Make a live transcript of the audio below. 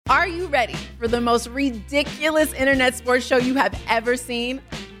Are you ready for the most ridiculous internet sports show you have ever seen?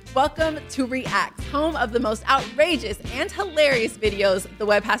 Welcome to React, home of the most outrageous and hilarious videos the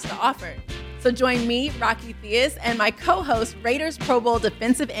web has to offer. So join me, Rocky Theus, and my co-host, Raiders Pro Bowl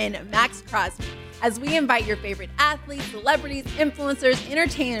defensive end Max Crosby, as we invite your favorite athletes, celebrities, influencers,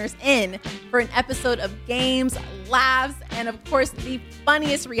 entertainers in for an episode of games, laughs, and of course, the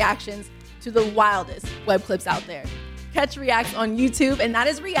funniest reactions to the wildest web clips out there. Catch Reacts on YouTube, and that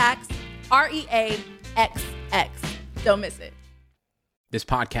is Reacts, R-E-A-X-X. Don't miss it. This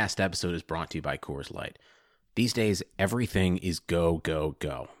podcast episode is brought to you by Coors Light. These days, everything is go, go,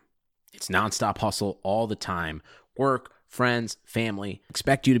 go. It's nonstop hustle all the time. Work, friends, family,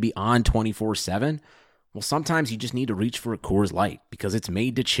 expect you to be on 24/7. Well, sometimes you just need to reach for a Coors Light because it's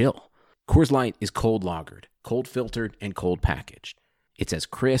made to chill. Coors Light is cold lagered, cold filtered, and cold packaged. It's as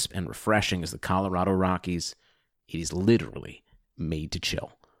crisp and refreshing as the Colorado Rockies. It is literally made to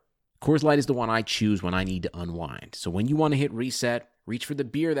chill. Coors Light is the one I choose when I need to unwind. So when you want to hit reset, reach for the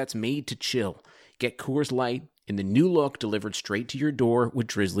beer that's made to chill. Get Coors Light in the new look delivered straight to your door with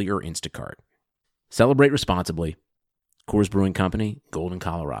Drizzly or Instacart. Celebrate responsibly. Coors Brewing Company, Golden,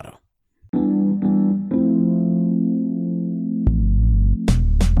 Colorado.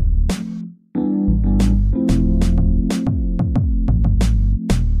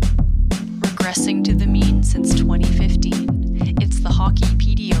 Regressing to the mean since 2015, it's the Hockey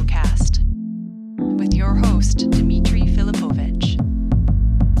PDO-cast with your host, Dmitry Filipovich.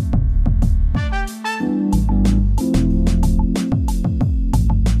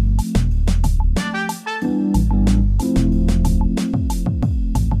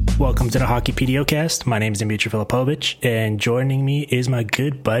 Welcome to the Hockey PDO-cast. My name is Dmitry Filipovich, and joining me is my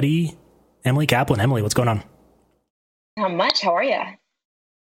good buddy, Emily Kaplan. Emily, what's going on? Not much. How are you?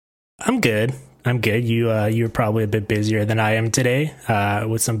 I'm good. You're probably a bit busier than I am today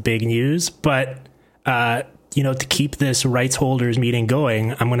with some big news. But, to keep this Rightsholders meeting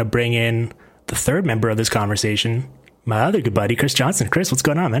going, I'm going to bring in the third member of this conversation, my other good buddy, Chris Johnson. Chris, what's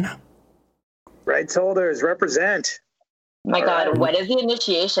going on, man? Rightsholders, represent. My God, what is the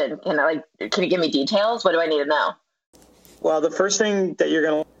initiation? Can you give me details? What do I need to know? Well, the first thing that you're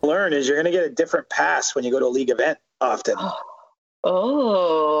going to learn is you're going to get a different pass when you go to a league event often.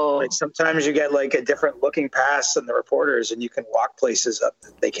 Oh. Like sometimes you get like a different looking pass than the reporters and you can walk places up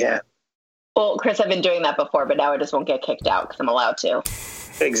that they can't. Well, Chris, I've been doing that before, but now I just won't get kicked out because I'm allowed to.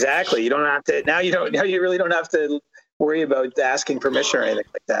 Exactly. You don't have to. Now you really don't have to worry about asking permission or anything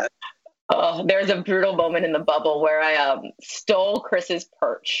like that. Oh, there's a brutal moment in the bubble where I stole Chris's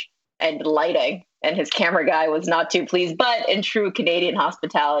perch and lighting, and his camera guy was not too pleased. But in true Canadian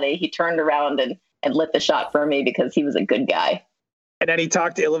hospitality, he turned around and lit the shot for me because he was a good guy. And then he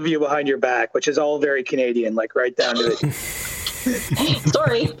talked ill of you behind your back, which is all very Canadian, like right down to it.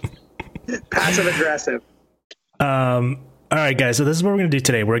 Sorry. Passive aggressive. All right, guys. So this is what we're going to do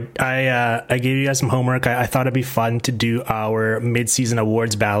today. I gave you guys some homework. I thought it'd be fun to do our mid-season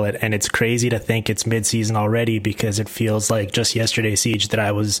awards ballot, and it's crazy to think it's mid-season already because it feels like just yesterday, Siege, that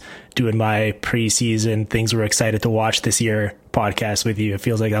I was doing my preseason things we're excited to watch this year podcast with you. It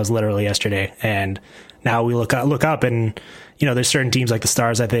feels like that was literally yesterday, and now we look up and there's certain teams like the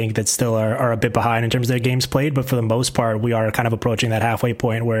Stars, I think, that still are a bit behind in terms of their games played. But for the most part, we are kind of approaching that halfway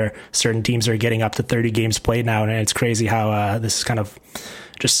point where certain teams are getting up to 30 games played now. And it's crazy how this is kind of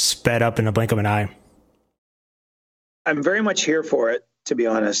just sped up in the blink of an eye. I'm very much here for it, to be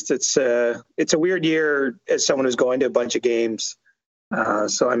honest. It's a weird year as someone who's going to a bunch of games.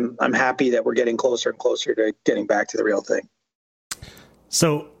 So I'm happy that we're getting closer and closer to getting back to the real thing.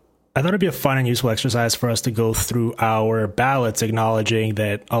 So I thought it'd be a fun and useful exercise for us to go through our ballots, acknowledging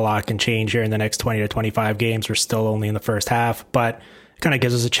that a lot can change here in the next 20 to 25 games. We're still only in the first half, but it kind of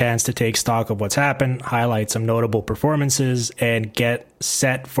gives us a chance to take stock of what's happened, highlight some notable performances, and get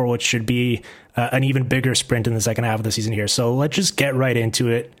set for what should be an even bigger sprint in the second half of the season here. So let's just get right into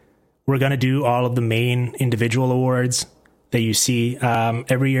it. We're going to do all of the main individual awards that you see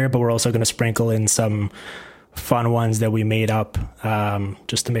every year, but we're also going to sprinkle in some fun ones that we made up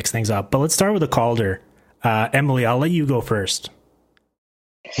just to mix things up. But let's start with the Calder. Emily, I'll let you go first.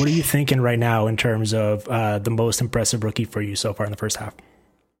 What are you thinking right now in terms of the most impressive rookie for you so far in the first half?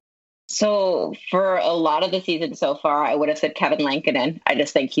 So for a lot of the season so far, I would have said Kevin Lankinen. I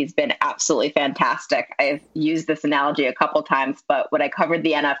just think he's been absolutely fantastic. I've used this analogy a couple times, but when I covered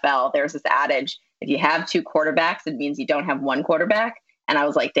the NFL, there's this adage, if you have two quarterbacks, it means you don't have one quarterback. And I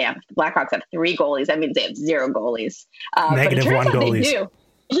was like, damn, if the Blackhawks have three goalies, that means they have zero goalies. Negative one goalies. They do.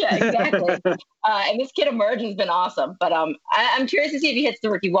 Yeah, exactly. And this kid Emerge has been awesome. But I'm curious to see if he hits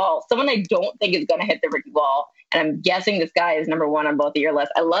the rookie wall. Someone I don't think is going to hit the rookie wall, and I'm guessing this guy is number one on both of your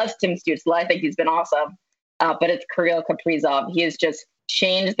lists. I love Tim Stützle. I think he's been awesome. But it's Kirill Kaprizov. He has just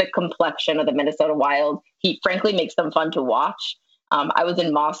changed the complexion of the Minnesota Wild. He frankly makes them fun to watch. I was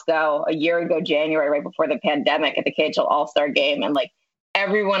in Moscow a year ago, January, right before the pandemic, at the KHL All-Star Game. And like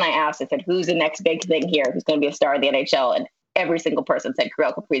everyone I asked, I said, who's the next big thing here? Who's going to be a star of the NHL? And every single person said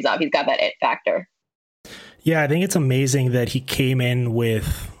Kirill Kaprizov. He's got that it factor. Yeah, I think it's amazing that he came in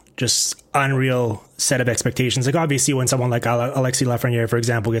with just unreal set of expectations. Like obviously when someone like Alexis Lafreniere, for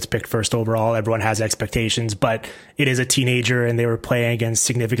example, gets picked first overall, everyone has expectations, but it is a teenager and they were playing against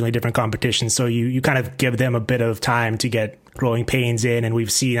significantly different competitions. So you kind of give them a bit of time to get growing pains in. And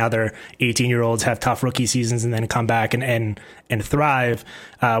we've seen other 18-year-olds have tough rookie seasons and then come back and thrive.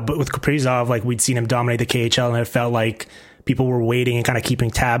 But with Kaprizov, like we'd seen him dominate the KHL and it felt like people were waiting and kind of keeping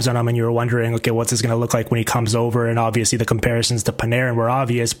tabs on him, and you were wondering, okay, what's this going to look like when he comes over? And obviously the comparisons to Panarin were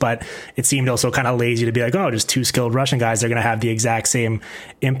obvious, but it seemed also kind of lazy to be like, oh, just two skilled Russian guys, they're going to have the exact same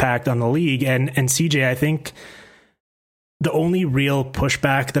impact on the league. And CJ, I think the only real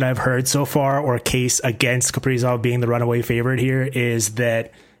pushback that I've heard so far, or case against Kaprizov being the runaway favorite here, is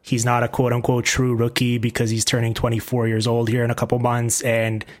that he's not a quote unquote true rookie because he's turning 24 years old here in a couple months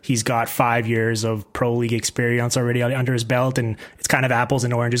and he's got 5 years of pro league experience already under his belt. And it's kind of apples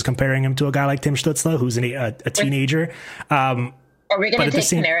and oranges comparing him to a guy like Tim Stützle, who's a teenager. Are we going to take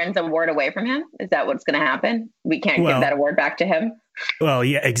Panarin's award away from him? Is that what's going to happen? We can't give that award back to him. Well,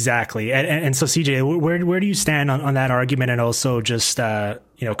 yeah, exactly. And so CJ, where do you stand on that argument? And also just,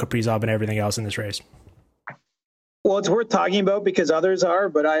 Kaprizov and everything else in this race? Well, it's worth talking about because others are,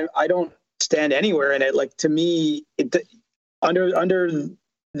 but I don't stand anywhere in it. Like to me, under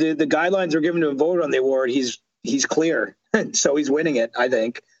the guidelines are given to a vote on the award, he's clear, so he's winning it. I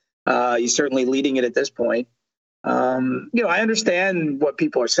think he's certainly leading it at this point. I understand what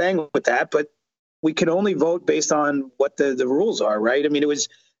people are saying with that, but we can only vote based on what the rules are, right? I mean, it was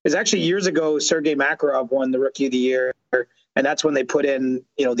actually years ago Sergei Makarov won the Rookie of the Year, and that's when they put in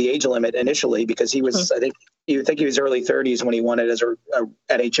the age limit initially because he was I think he was early 30s when he won it as a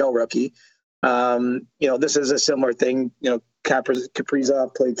NHL rookie. This is a similar thing.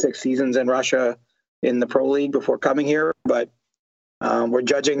 Kaprizov played 6 seasons in Russia in the pro league before coming here, but we're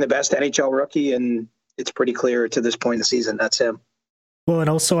judging the best NHL rookie, and it's pretty clear to this point in the season that's him. Well, and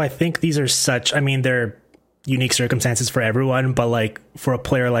also I think these are they're unique circumstances for everyone, but like for a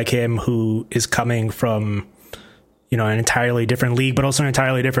player like him who is coming from an entirely different league, but also an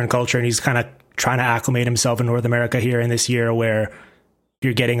entirely different culture, and he's kind of trying to acclimate himself in North America here in this year where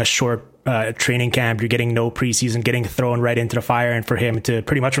you're getting a short training camp, you're getting no preseason, getting thrown right into the fire. And for him to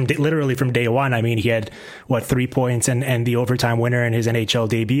pretty much literally from day one, I mean, he had 3 points and the overtime winner in his NHL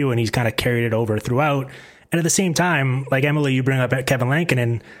debut, and he's kind of carried it over throughout. And at the same time, like Emily, you bring up Kevin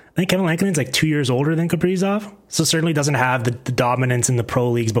Lankinen. I think Kevin Lankinen's like 2 years older than Kaprizov, so certainly doesn't have the dominance in the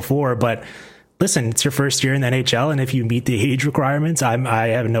pro leagues before. But listen, it's your first year in the NHL, and if you meet the age requirements, I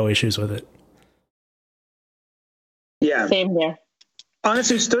have no issues with it. Yeah. Same here.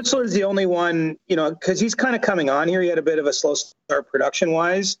 Honestly, Stützle is the only one, because he's kind of coming on here. He had a bit of a slow start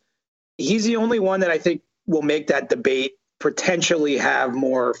production-wise. He's the only one that I think will make that debate potentially have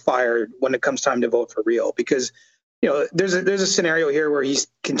more fire when it comes time to vote for real. Because, there's a scenario here where he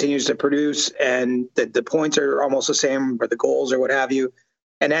continues to produce and the points are almost the same, or the goals or what have you.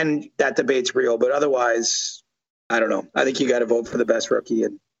 And then that debate's real. But otherwise, I don't know. I think you got to vote for the best rookie.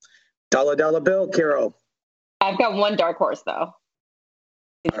 And dollar bill, Carol. I've got one dark horse, though.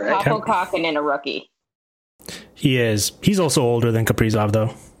 It's Kaapo Kähkönen, a rookie. He is. He's also older than Kaprizov,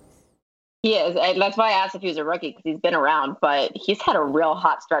 though. He is. And that's why I asked if he was a rookie, because he's been around, but he's had a real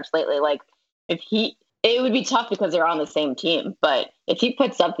hot stretch lately. Like, it would be tough because they're on the same team, but if he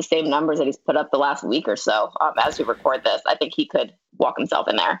puts up the same numbers that he's put up the last week or so, as we record this, I think he could walk himself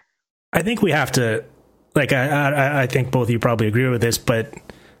in there. I think we have to, like, I think both of you probably agree with this, but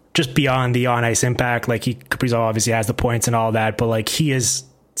just beyond the on-ice impact, like Kaprizov obviously has the points and all that, but like he is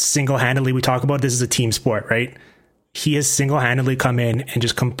single-handedly, we talk about this as a team sport, right? He has single-handedly come in and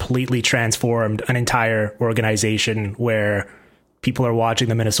just completely transformed an entire organization where people are watching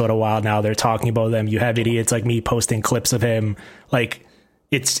the Minnesota Wild now. They're talking about them. You have idiots like me posting clips of him. Like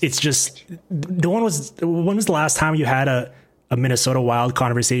it's just, when was the last time you had a Minnesota Wild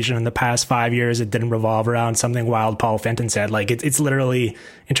conversation in the past 5 years that didn't revolve around something wild Paul Fenton said? Like it's literally,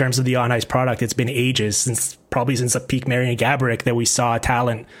 in terms of the on-ice product, it's been ages, probably since the peak Marian Gaborik, that we saw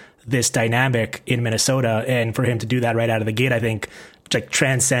talent this dynamic in Minnesota. And for him to do that right out of the gate, I think like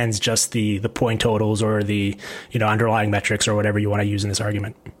transcends just the point totals or the, underlying metrics or whatever you want to use in this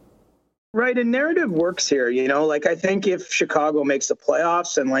argument. Right, and narrative works here. Like I think if Chicago makes the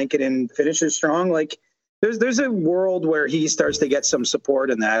playoffs and Lankinen finishes strong, like there's a world where he starts to get some support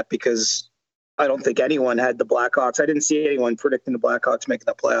in that, because I don't think anyone had the Blackhawks. I didn't see anyone predicting the Blackhawks making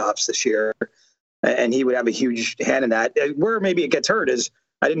the playoffs this year, and he would have a huge hand in that. Where maybe it gets hurt is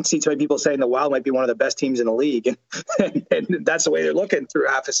I didn't see too many people saying the Wild might be one of the best teams in the league, and that's the way they're looking through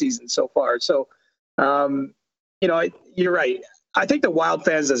half a season so far. So, you're right. I think the Wild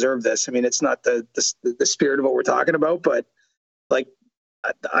fans deserve this. I mean, it's not the spirit of what we're talking about, but like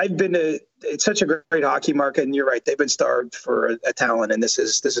it's such a great hockey market, and you're right. They've been starved for a talent, and this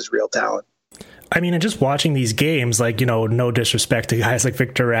is real talent. I mean, and just watching these games, like, no disrespect to guys like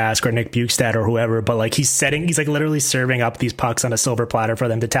Victor Rask or Nick Bjugstad or whoever, but like he's like literally serving up these pucks on a silver platter for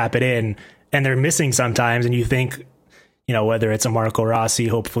them to tap it in, and they're missing sometimes. And you think, whether it's a Marco Rossi,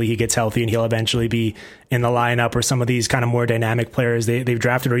 hopefully he gets healthy and he'll eventually be in the lineup, or some of these kind of more dynamic players they've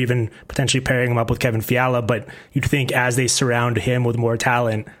drafted, or even potentially pairing him up with Kevin Fiala. But you'd think as they surround him with more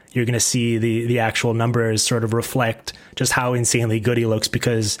talent, you're going to see the actual numbers sort of reflect just how insanely good he looks,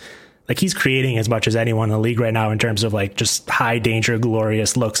 because like he's creating as much as anyone in the league right now in terms of like just high danger,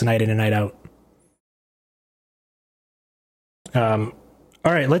 glorious looks night in and night out.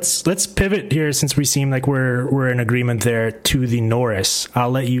 All right, let's pivot here, since we seem like we're in agreement there, to the Norris.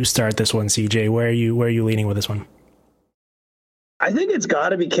 I'll let you start this one, CJ. Where are you leaning with this one? I think it's got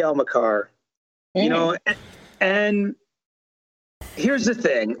to be Cale Makar. And here's the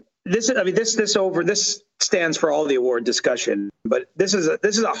thing. This stands for all the award discussion, but this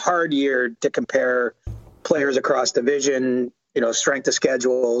is a hard year to compare players across division, strength of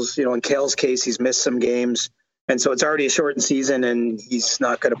schedules. In Cale's case, he's missed some games. And so it's already a shortened season, and he's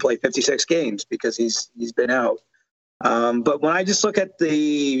not going to play 56 games because he's been out. But when I just look at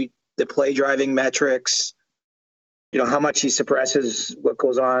the play driving metrics, how much he suppresses what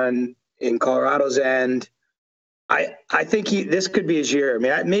goes on in Colorado's end, I think this could be his year. I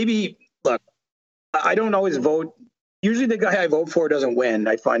mean, I don't always vote. Usually the guy I vote for doesn't win,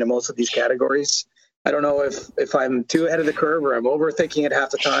 I find, in most of these categories. I don't know if I'm too ahead of the curve or I'm overthinking it half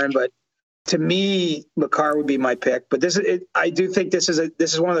the time, but to me, Makar would be my pick. But I do think this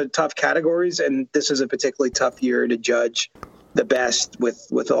is one of the tough categories, and this is a particularly tough year to judge the best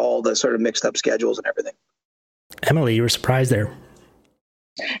with all the sort of mixed up schedules and everything. Emily, you were surprised there.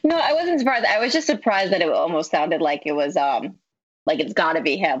 No, I wasn't surprised. I was just surprised that it almost sounded like it was like it's got to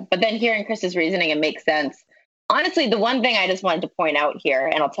be him. But then hearing Chris's reasoning, it makes sense. Honestly, the one thing I just wanted to point out here,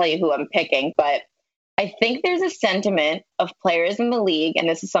 and I'll tell you who I'm picking, but I think there's a sentiment of players in the league, and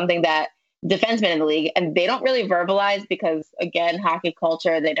this is something that defensemen in the league, and they don't really verbalize because, again, hockey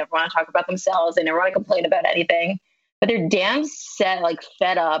culture, they never want to talk about themselves, they never want to complain about anything, but they're damn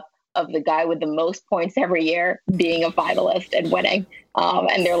fed up of the guy with the most points every year being a finalist and winning.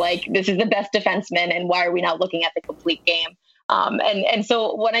 And they're like, this is the best defenseman, and why are we not looking at the complete game? And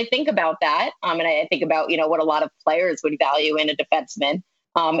so when I think about that, and I think about, what a lot of players would value in a defenseman,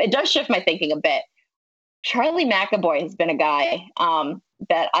 it does shift my thinking a bit. Charlie McAvoy has been a guy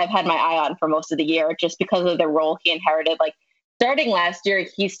that I've had my eye on for most of the year, just because of the role he inherited. Like starting last year,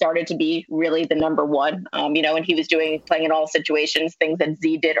 he started to be really the number one, and he was playing in all situations, things that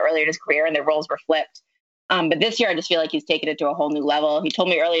Z did earlier in his career, and their roles were flipped. But this year, I just feel like he's taken it to a whole new level. He told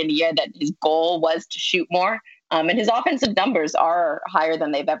me earlier in the year that his goal was to shoot more, and his offensive numbers are higher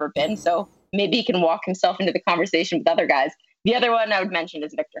than they've ever been. So maybe he can walk himself into the conversation with other guys. The other one I would mention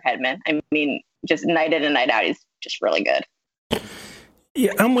is Victor Hedman. I mean, just night in and night out, he's just really good.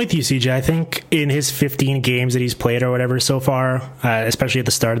 Yeah, I'm with you, CJ. I think in his 15 games that he's played or whatever so far, especially at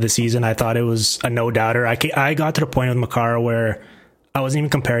the start of the season, I thought it was a no-doubter. I got to the point with Makar where I wasn't even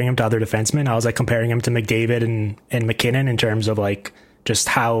comparing him to other defensemen. I was like comparing him to McDavid and McKinnon in terms of like just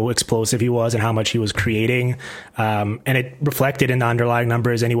how explosive he was and how much he was creating. And it reflected in the underlying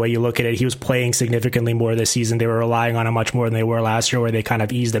numbers any way you look at it. He was playing significantly more this season. They were relying on him much more than they were last year, where they kind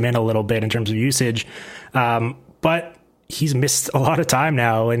of eased him in a little bit in terms of usage. But he's missed a lot of time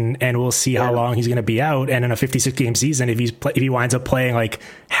now, and we'll see how long he's going to be out. And in a 56 game season, if he winds up playing like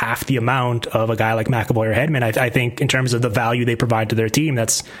half the amount of a guy like McAvoy or Hedman, I think in terms of the value they provide to their team,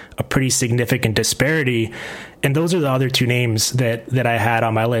 that's a pretty significant disparity. And those are the other two names that I had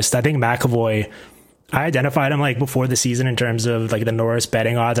on my list. I think McAvoy, I identified him like before the season in terms of like the Norris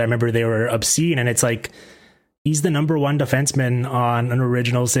betting odds. I remember they were obscene, and it's like he's the number one defenseman on an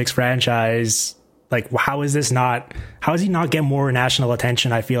original six franchise Like, how is he not get more national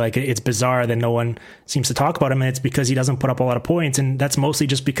attention? I feel like it's bizarre that no one seems to talk about him, and it's because he doesn't put up a lot of points, and that's mostly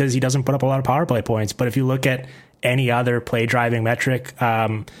just because he doesn't put up a lot of power play points. But if you look at any other play driving metric,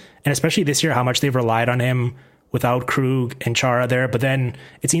 and especially this year, how much they've relied on him without Krug and Chara there, but then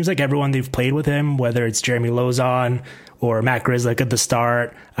it seems like everyone they've played with him, whether it's Jeremy Lozon or Matt Grzelcyk at the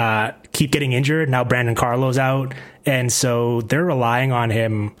start, keep getting injured. Now Brandon Carlo's out, and so they're relying on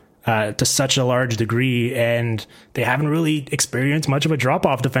him to such a large degree, and they haven't really experienced much of a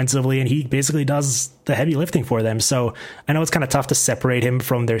drop-off defensively, and he basically does the heavy lifting for them. So I know it's kind of tough to separate him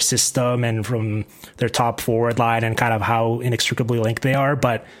from their system and from their top forward line and kind of how inextricably linked they are,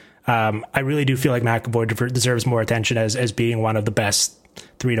 but I really do feel like McAvoy deserves more attention as being one of the best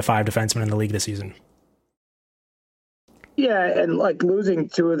 3 to 5 defensemen in the league this season. Yeah, and like losing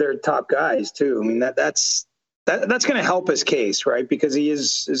 2 of their top guys too. I mean, that's going to help his case, right? Because he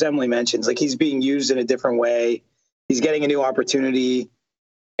is, as Emily mentions, like he's being used in a different way. He's getting a new opportunity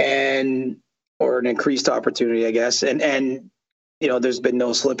or an increased opportunity, I guess. And there's been no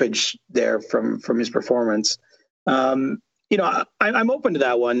slippage there from his performance. I'm open to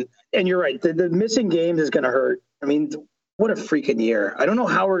that one. And you're right. The missing games is going to hurt. I mean, what a freaking year. I don't know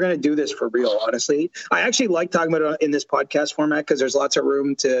how we're going to do this for real, honestly. I actually like talking about it in this podcast format because there's lots of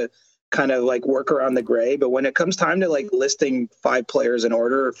room to kind of like work around the gray. But when it comes time to like listing 5 players in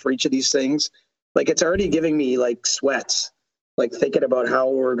order for each of these things, like it's already giving me like sweats, like thinking about how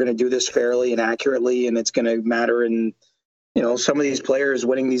we're going to do this fairly and accurately. And it's going to matter in, some of these players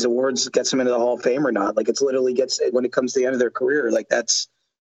winning these awards gets them into the Hall of Fame or not. Like it's literally when it comes to the end of their career, like that's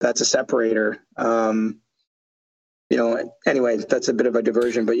a separator. Anyway, that's a bit of a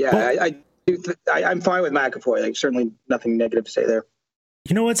diversion, but yeah, I'm fine with McAvoy. Like certainly nothing negative to say there.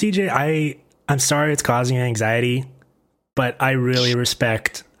 You know what, CJ? I'm sorry it's causing you anxiety, but I really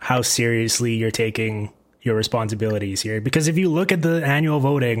respect how seriously you're taking your responsibilities here. Because if you look at the annual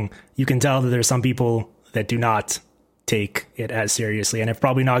voting, you can tell that there's some people that do not take it as seriously and have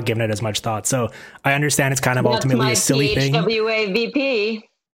probably not given it as much thought. So I understand it's kind of ultimately a silly thing. THWA VP.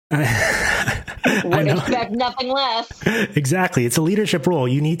 Would expect nothing less. Exactly. It's a leadership role.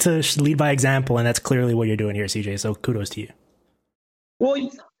 You need to lead by example, and that's clearly what you're doing here, CJ. So kudos to you. Well,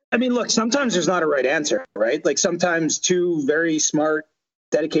 I mean, look, sometimes there's not a right answer, right? Like sometimes 2 very smart,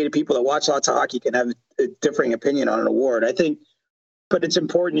 dedicated people that watch lots of hockey can have a differing opinion on an award. I think, but it's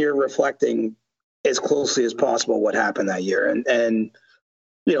important you're reflecting as closely as possible what happened that year. And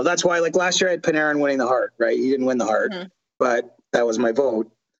that's why like last year I had Panarin winning the Hart, right? He didn't win the Hart, but that was my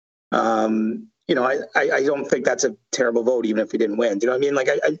vote. I don't think that's a terrible vote, even if he didn't win. Do you know what I mean? Like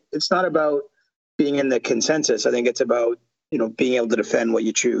it's not about being in the consensus. I think it's about, being able to defend what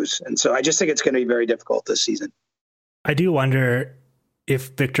you choose. And so I just think it's going to be very difficult this season. I do wonder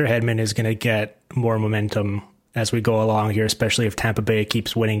if Victor Hedman is going to get more momentum as we go along here, especially if Tampa Bay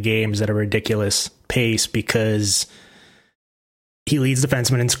keeps winning games at a ridiculous pace, because he leads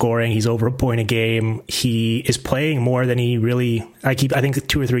defensemen in scoring. He's over a point a game. He is playing more than he really, I think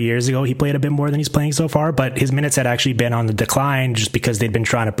 2 or 3 years ago, he played a bit more than he's playing so far, but his minutes had actually been on the decline just because they'd been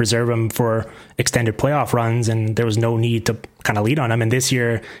trying to preserve him for extended playoff runs, and there was no need to kind of lead on him. And this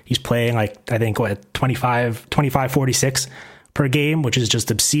year he's playing 25-46 per game, which is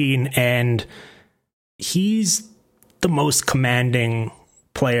just obscene. And he's the most commanding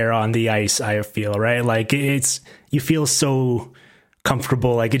player on the ice, I feel, right? Like you feel so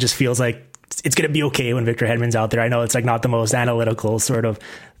comfortable. Like it just feels like it's going to be okay when Victor Hedman's out there. I know it's like not the most analytical sort of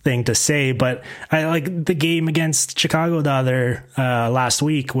thing to say, but I like the game against Chicago the other last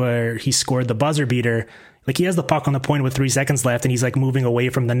week where he scored the buzzer beater. Like he has the puck on the point with 3 seconds left and he's like moving away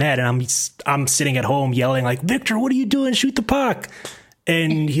from the net. And I'm sitting at home yelling like, Victor, what are you doing? Shoot the puck.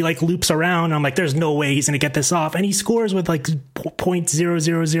 And he like loops around. I'm like, there's no way he's going to get this off. And he scores with like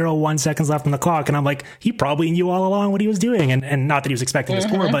 0.0001 seconds left on the clock. And I'm like, he probably knew all along what he was doing. And not that he was expecting to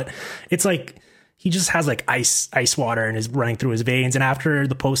score, but it's like, he just has like ice water and is running through his veins. And after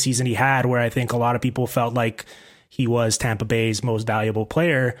the postseason he had, where I think a lot of people felt like he was Tampa Bay's most valuable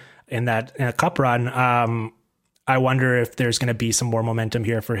player in a cup run, I wonder if there's going to be some more momentum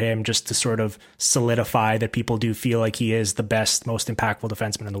here for him just to sort of solidify that people do feel like he is the best, most impactful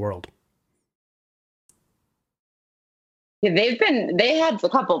defenseman in the world. Yeah, they had a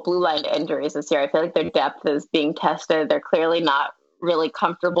couple of blue line injuries this year. I feel like their depth is being tested. They're clearly not really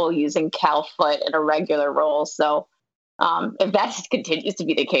comfortable using Cal Foote in a regular role. So if that just continues to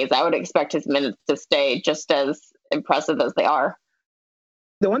be the case, I would expect his minutes to stay just as impressive as they are.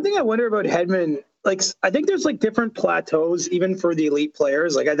 The one thing I wonder about Hedman, like, I think there's like different plateaus even for the elite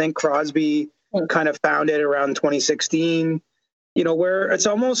players. Like I think Crosby kind of found it around 2016. where it's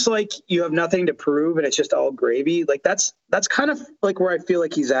almost like you have nothing to prove and it's just all gravy. Like that's kind of like where I feel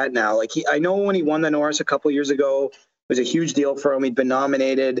like he's at now. Like I know when he won the Norris a couple of years ago, it was a huge deal for him. He'd been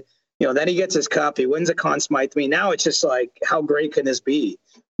nominated, then he gets his cup, he wins a Conn Smythe. I mean, now it's just like, how great can this be?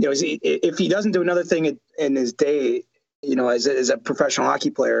 If he doesn't do another thing in his day, as a professional hockey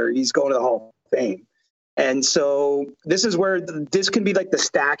player, he's going to the Hall of Fame. And so this is where this can be like the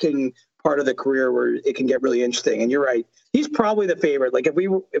stacking part of the career where it can get really interesting. And you're right. He's probably the favorite. Like if we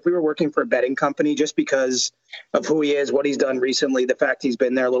were working for a betting company, just because of who he is, what he's done recently, the fact he's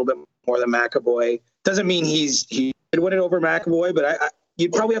been there a little bit more than McAvoy, doesn't mean he would win it over McAvoy, but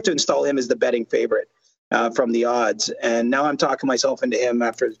you'd probably have to install him as the betting favorite from the odds. And now I'm talking myself into him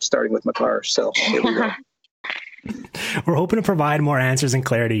after starting with Makar. So here we go. We're hoping to provide more answers and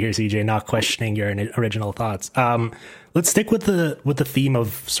clarity here, CJ, not questioning your original thoughts. Let's stick with the theme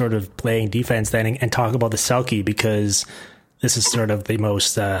of sort of playing defense then and talk about the Selke, because this is sort of the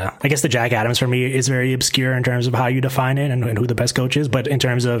most, I guess the Jack Adams for me is very obscure in terms of how you define it and who the best coach is. But in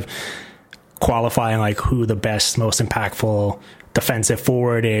terms of qualifying like who the best, most impactful defensive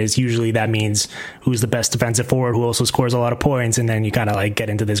forward is, usually that means who's the best defensive forward who also scores a lot of points, and then you kind of like get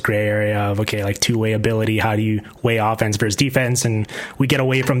into this gray area of okay, like two-way ability, how do you weigh offense versus defense, and we get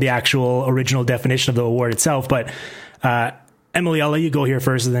away from the actual original definition of the award itself. But Emily, I'll let you go here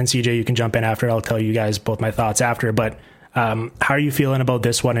first, and then CJ, you can jump in after. I'll tell you guys both my thoughts after. But how are you feeling about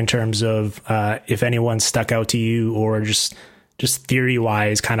this one in terms of if anyone stuck out to you, or just theory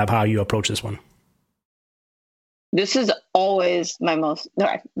wise, kind of how you approach this one? This is always my most, no,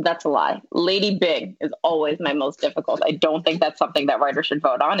 that's a lie. Lady Big is always my most difficult. I don't think that's something that writers should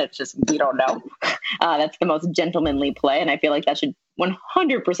vote on. It's just, we don't know. That's the most gentlemanly play. And I feel like that should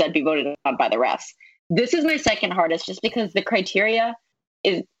 100% be voted on by the refs. This is my second hardest just because the criteria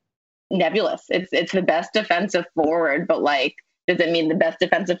is nebulous. It's the best defensive forward, but like, does it mean the best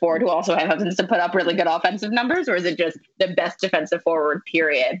defensive forward who also happens to put up really good offensive numbers, or is it just the best defensive forward,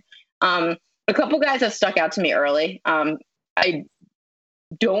 period? A couple guys have stuck out to me early. I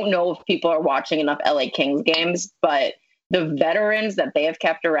don't know if people are watching enough LA Kings games, but the veterans that they have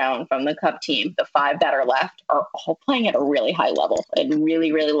kept around from the Cup team, the 5 that are left, are all playing at a really high level and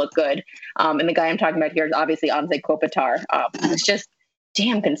really, really look good. And the guy I'm talking about here is obviously Anze Kopitar. It's just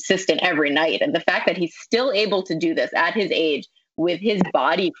damn consistent every night. And the fact that he's still able to do this at his age with his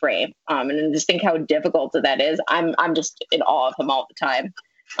body frame, and just think how difficult that is. I'm just in awe of him all the time.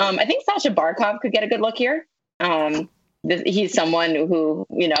 I think Sasha Barkov could get a good look here. He's someone who,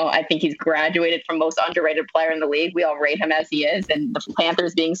 I think he's graduated from most underrated player in the league. We all rate him as he is, and the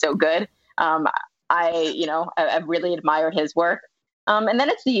Panthers being so good. I've really admired his work. And then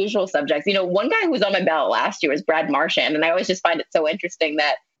it's the usual subjects. One guy who was on my ballot last year was Brad Marchand, and I always just find it so interesting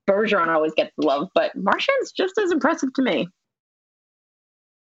that Bergeron always gets the love, but Marchand's just as impressive to me.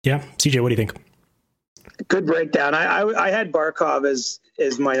 Yeah. CJ, what do you think? Good breakdown. I had Barkov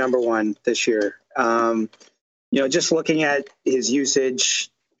as my number one this year. Just looking at his usage,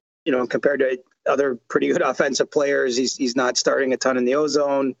 compared to other pretty good offensive players, he's not starting a ton in the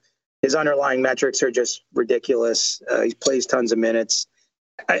ozone. His underlying metrics are just ridiculous. He plays tons of minutes.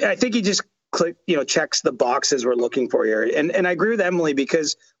 I think he just checks the boxes we're looking for here. And I agree with Emily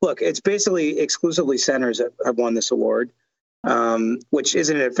because look, it's basically exclusively centers that have won this award. Which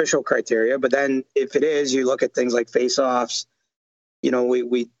isn't an official criteria, but then if it is, you look at things like face-offs.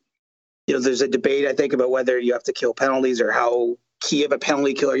 There's a debate, I think, about whether you have to kill penalties or how key of a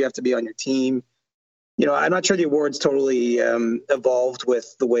penalty killer you have to be on your team. I'm not sure the award's totally evolved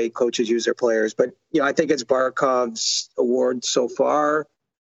with the way coaches use their players, but I think it's Barkov's award so far.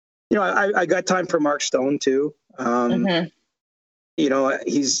 I got time for Mark Stone too.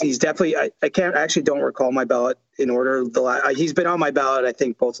 He's definitely, I can't actually don't recall my ballot in order. He's been on my ballot, I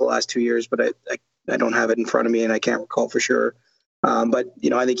think, both the last 2 years, but I don't have it in front of me and I can't recall for sure. But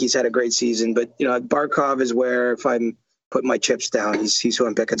I think he's had a great season. But, Barkov is where, if I'm putting my chips down, he's who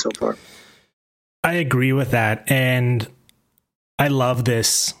I'm picking so far. I agree with that. And I love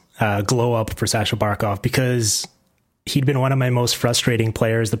this glow up for Sasha Barkov because he'd been one of my most frustrating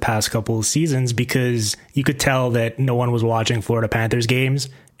players the past couple of seasons because you could tell that no one was watching Florida Panthers games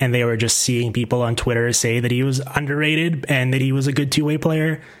and they were just seeing people on Twitter say that he was underrated and that he was a good two-way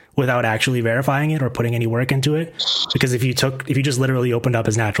player without actually verifying it or putting any work into it. Because if you just literally opened up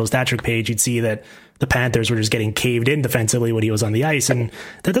his natural stat trick page, you'd see that the Panthers were just getting caved in defensively when he was on the ice. And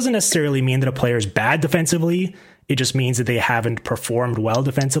that doesn't necessarily mean that a player's bad defensively. It just means that they haven't performed well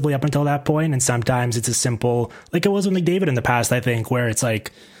defensively up until that point. And sometimes it's as simple, like it was with McDavid in the past, I think, where it's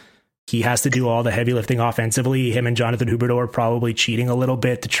like he has to do all the heavy lifting offensively. Him and Jonathan Huberdeau are probably cheating a little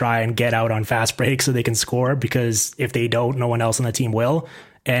bit to try and get out on fast breaks so they can score, because if they don't, no one else on the team will.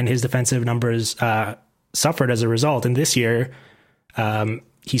 And his defensive numbers suffered as a result. And this year,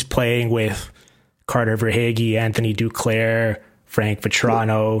 he's playing with Carter Verhaeghe, Anthony Duclair, Frank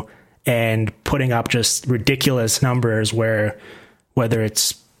Vetrano, and putting up just ridiculous numbers where, whether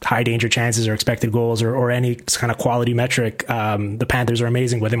it's high danger chances or expected goals or any kind of quality metric, the Panthers are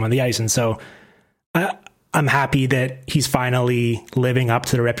amazing with him on the ice. And so I'm happy that he's finally living up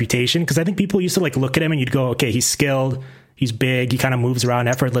to the reputation, because I think people used to like look at him and you'd go, okay, he's skilled, he's big, he kind of moves around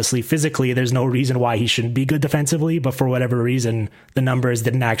effortlessly. Physically, there's no reason why he shouldn't be good defensively, but for whatever reason, the numbers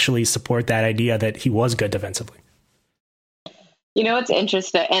didn't actually support that idea that he was good defensively. You know, it's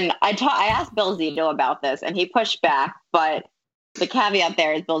interesting. And I asked Bill Zito about this and he pushed back, but the caveat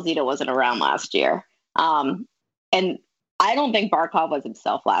there is Bill Zito wasn't around last year. And I don't think Barkov was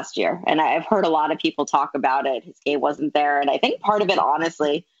himself last year. And I've heard a lot of people talk about it. His game wasn't there. And I think part of it,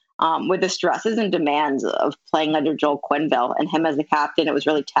 honestly, with the stresses and demands of playing under Joel Quenneville and him as a captain, it was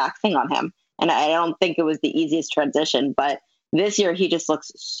really taxing on him. And I don't think it was the easiest transition. But this year, he just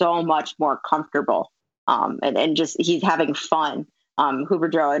looks so much more comfortable. And just he's having fun.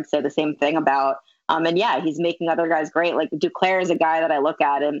 Huberdeau, I'd say the same thing about. And yeah, he's making other guys great. Like Duclair is a guy that I look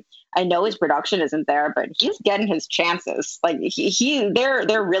at, and I know his production isn't there, but he's getting his chances. Like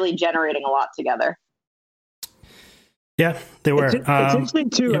they're really generating a lot together. Yeah, they were. It's interesting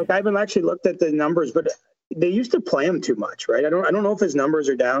too. Yeah. Like I haven't actually looked at the numbers, but they used to play him too much, right? I don't know if his numbers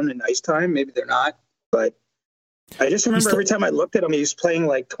are down in ice time. Maybe they're not, but I just remember every time I looked at him, he was playing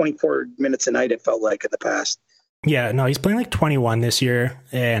like 24 minutes a night. It felt like in the past. Yeah, no, he's playing like 21 this year,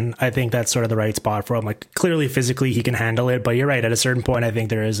 and I think that's sort of the right spot for him. Like, clearly, physically, he can handle it, but you're right. At a certain point, I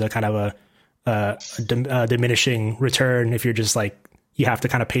think there is a kind of a diminishing return if you're just like, you have to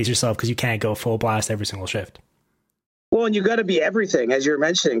kind of pace yourself because you can't go full blast every single shift. Well, and you got to be everything, as you're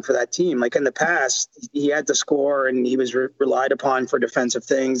mentioning, for that team. Like in the past, he had to score, and he was relied upon for defensive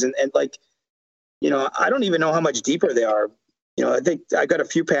things, and like, you know, I don't even know how much deeper they are. You know, I think I got a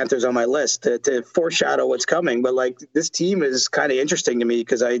few Panthers on my list to foreshadow what's coming, but like this team is kind of interesting to me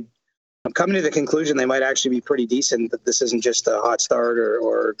because I'm coming to the conclusion they might actually be pretty decent, that this isn't just a hot start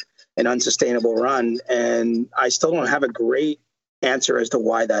or an unsustainable run. And I still don't have a great answer as to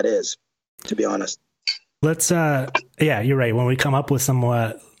why that is, to be honest. Let's, yeah, you're right. When we come up with some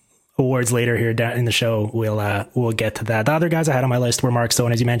awards later here in the show, we'll get to that. The other guys I had on my list were Mark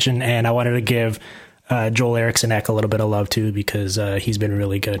Stone, as you mentioned, and I wanted to give Joel Eriksson-Ek a little bit of love too, because he's been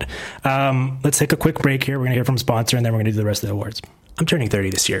really good. Let's take a quick break here. We're going to hear from a sponsor, and then we're going to do the rest of the awards. I'm turning 30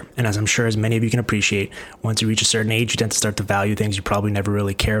 this year, and as I'm sure as many of you can appreciate, once you reach a certain age, you tend to start to value things you probably never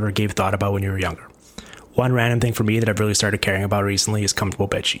really cared or gave thought about when you were younger. One random thing for me that I've really started caring about recently is comfortable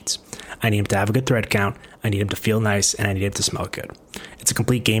bed sheets. I need them to have a good thread count, I need them to feel nice, and I need them to smell good. It's a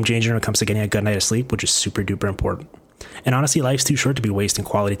complete game changer when it comes to getting a good night of sleep, which is super duper important. And honestly, life's too short to be wasting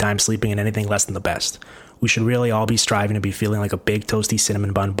quality time sleeping in anything less than the best. We should really all be striving to be feeling like a big toasty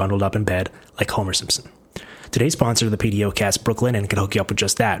cinnamon bun bundled up in bed like Homer Simpson. Today's sponsor of the PDOcast, Brooklinen, can hook you up with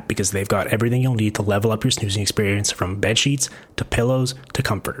just that, because they've got everything you'll need to level up your snoozing experience, from bed sheets to pillows to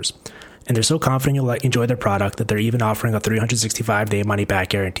comforters. And they're so confident you'll enjoy their product that they're even offering a 365-day money-back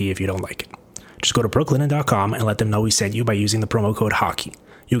guarantee if you don't like it. Just go to brooklinen.com and let them know we sent you by using the promo code HOCKEY.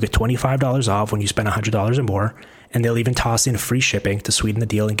 You'll get $25 off when you spend $100 or more, and they'll even toss in free shipping to sweeten the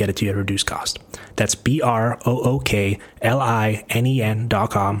deal and get it to you at a reduced cost. That's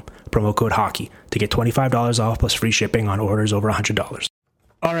BROOKLINEN.com, promo code HOCKEY, to get $25 off plus free shipping on orders over $100.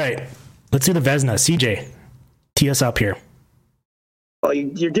 All right, let's do the Vezina. CJ, tee us up here. Well,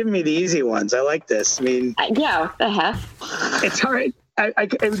 you're giving me the easy ones. I like this. I mean, Yeah, what the heck? it's hard.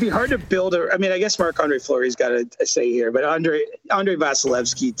 It would be hard to build I mean, I guess Marc-Andre Fleury's got a say here, but Andre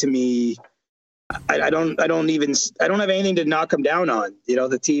Vasilevsky, to me, I don't have anything to knock him down on. You know,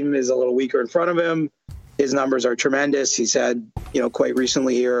 the team is a little weaker in front of him. His numbers are tremendous. He's had, you know, quite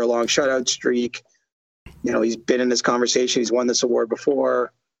recently here a long shutout streak. You know, he's been in this conversation. He's won this award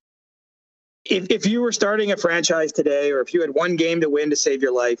before. If you were starting a franchise today, or if you had one game to win to save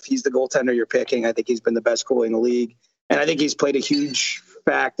your life, he's the goaltender you're picking. I think he's been the best goalie in the league. And I think he's played a huge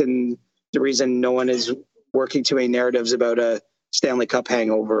fact in the reason no one is working too many narratives about a Stanley Cup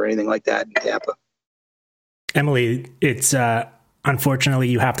hangover or anything like that in Tampa. Emily, it's unfortunately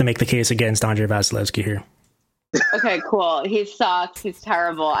you have to make the case against Andre Vasilevsky here. Okay, cool. He sucks. He's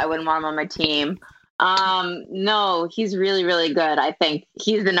terrible. I wouldn't want him on my team. No, he's really, really good. I think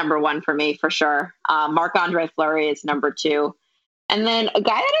he's the number one for me for sure. Marc-Andre Fleury is number two. And then a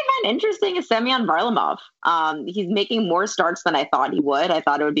guy that I find interesting is Semyon Varlamov. He's making more starts than I thought he would. I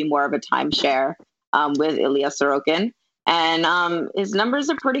thought it would be more of a timeshare with Ilya Sorokin. And his numbers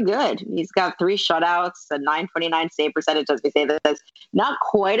are pretty good. He's got 3 shutouts, a 929 save percentage, as we say. That's not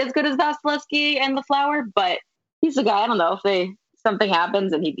quite as good as Vasilevsky and the Flower, but he's a guy. I don't know if something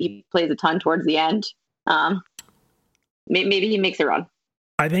happens and he plays a ton towards the end. Maybe he makes a run.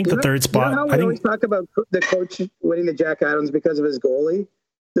 I think the third spot. I always talk about the coach winning the Jack Adams because of his goalie.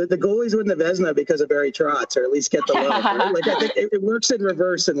 The goalies win the Vezina because of Barry Trotz, or at least get the love. Right? Like I think it works in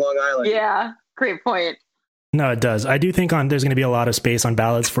reverse in Long Island. Yeah, great point. No, it does. I do think there's going to be a lot of space on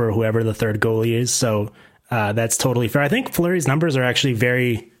ballots for whoever the third goalie is. So that's totally fair. I think Fleury's numbers are actually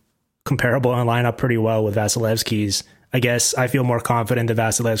very comparable and line up pretty well with Vasilevsky's. I guess I feel more confident that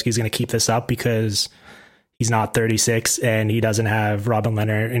Vasilevsky's going to keep this up because he's not 36 and he doesn't have Robin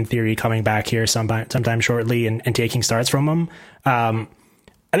Lehner, in theory, coming back here sometime shortly and taking starts from him. I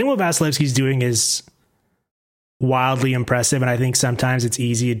think what Vasilevsky's doing is wildly impressive. And I think sometimes it's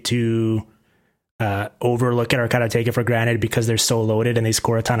easy to overlook it or kind of take it for granted because they're so loaded and they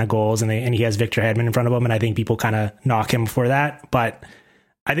score a ton of goals and he has Victor Hedman in front of him. And I think people kind of knock him for that. But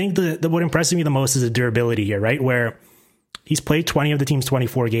I think what impresses me the most is the durability here, right? Where he's played 20 of the team's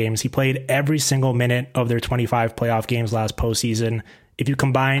 24 games. He played every single minute of their 25 playoff games last postseason. If you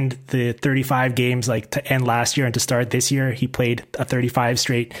combined the 35 games like to end last year and to start this year, he played a 35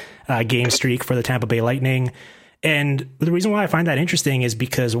 straight game streak for the Tampa Bay Lightning. And the reason why I find that interesting is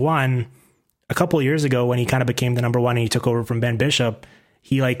because, one, a couple of years ago when he kind of became the number one and he took over from Ben Bishop,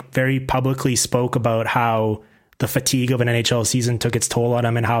 he very publicly spoke about how the fatigue of an NHL season took its toll on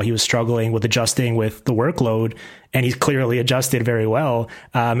him and how he was struggling with adjusting with the workload. And he's clearly adjusted very well.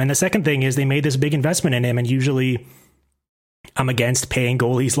 And the second thing is they made this big investment in him. And usually I'm against paying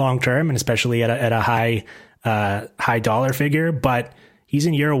goalies long-term and especially at a high dollar figure, but he's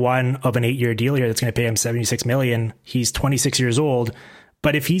in year one of an 8-year deal here that's going to pay him $76 million. He's 26 years old.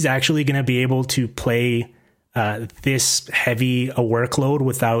 But if he's actually going to be able to play this heavy a workload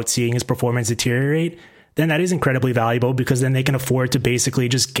without seeing his performance deteriorate, then that is incredibly valuable because then they can afford to basically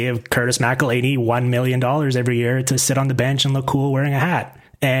just give Curtis McElhinney $1 million every year to sit on the bench and look cool wearing a hat.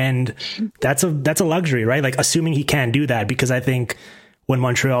 And that's a luxury, right? Like assuming he can do that, because I think when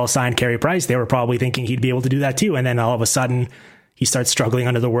Montreal signed Carey Price, they were probably thinking he'd be able to do that too. And then all of a sudden he starts struggling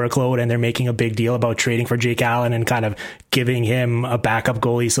under the workload and they're making a big deal about trading for Jake Allen and kind of giving him a backup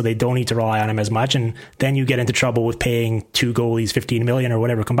goalie so they don't need to rely on him as much. And then you get into trouble with paying 2 goalies $15 million or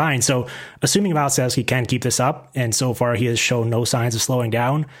whatever combined. So assuming Vasilevsky can keep this up, and so far he has shown no signs of slowing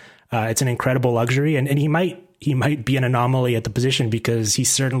down, it's an incredible luxury. And he might be an anomaly at the position because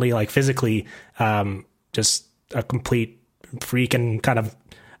he's certainly physically just a complete freak and kind of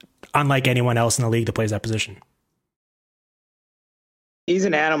unlike anyone else in the league that plays that position. He's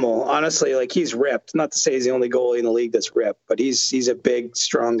an animal, honestly. He's ripped. Not to say he's the only goalie in the league that's ripped, but he's a big,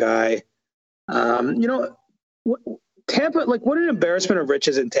 strong guy. Tampa, what an embarrassment of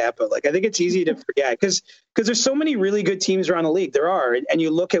riches in Tampa. I think it's easy to forget because there's so many really good teams around the league. There are, and you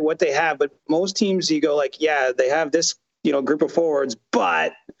look at what they have, but most teams you go yeah, they have this, group of forwards,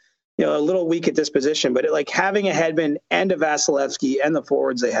 but a little weak at this position. But having a Hedman and a Vasilevsky and the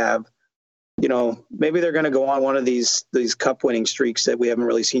forwards they have, maybe they're going to go on one of these cup winning streaks that we haven't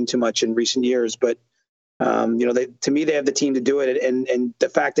really seen too much in recent years. But, to me, they have the team to do it. And the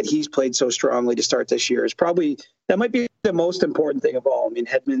fact that he's played so strongly to start this year is that might be the most important thing of all. I mean,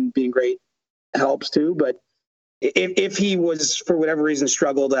 Hedman being great helps too. But if he was, for whatever reason,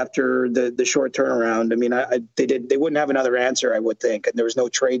 struggled after the short turnaround, I mean, they wouldn't have another answer, I would think. And there was no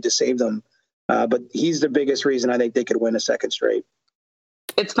trade to save them. But he's the biggest reason I think they could win a second straight.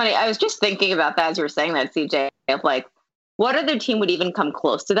 It's funny. I was just thinking about that as you were saying that, CJ, of what other team would even come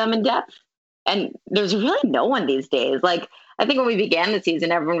close to them in depth? And there's really no one these days. I think when we began the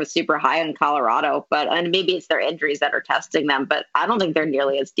season, everyone was super high on Colorado, and maybe it's their injuries that are testing them, but I don't think they're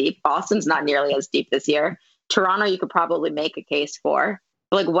nearly as deep. Boston's not nearly as deep this year. Toronto, you could probably make a case for.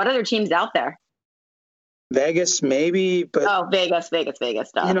 But what other teams out there? Vegas, maybe. But Vegas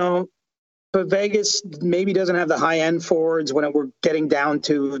stuff. But Vegas maybe doesn't have the high-end forwards when we're getting down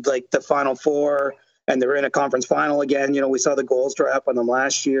to the Final Four and they're in a conference final again. We saw the goals dry up on them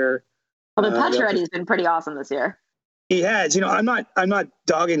last year. Well, Pacioretty's been pretty awesome this year. He has. I'm not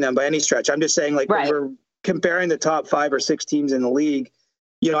dogging them by any stretch. I'm just saying, when we're comparing the top 5 or 6 teams in the league,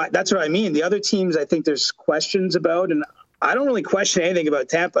 that's what I mean. The other teams, I think there's questions about, and I don't really question anything about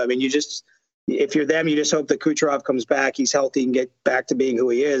Tampa. I mean, if you're them, you just hope that Kucherov comes back, he's healthy, and get back to being who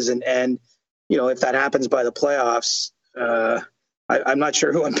he is, and if that happens by the playoffs, I'm not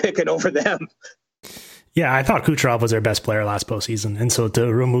sure who I'm picking over them. Yeah, I thought Kucherov was their best player last postseason, and so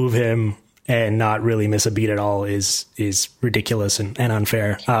to remove him and not really miss a beat at all is ridiculous and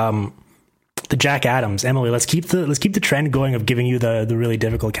unfair. The Jack Adams, Emily, let's keep the trend going of giving you the really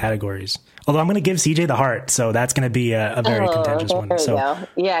difficult categories. Although I'm going to give CJ the heart, so that's going to be a very contentious one. So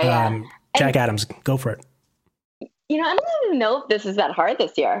yeah. Jack Adams, go for it. I don't even know if this is that hard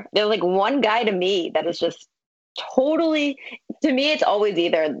this year. There's like one guy to me that is just totally, to me, it's always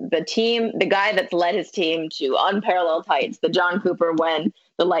either the guy that's led his team to unparalleled heights, the John Cooper when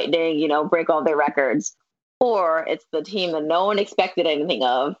the Lightning, break all their records, or it's the team that no one expected anything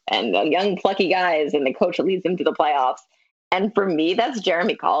of and the young plucky guys and the coach leads them to the playoffs. And for me, that's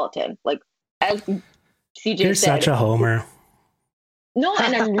Jeremy Colleton. Like, as CJ You're said, such a homer. No,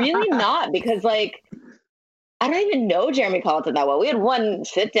 and I'm really not, because like, I don't even know Jeremy Colleton that well. We had one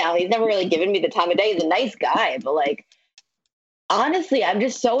sit down. He's never really given me the time of day. He's a nice guy, but like, honestly, I'm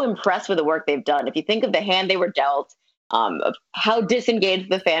just so impressed with the work they've done. If you think of the hand they were dealt, of how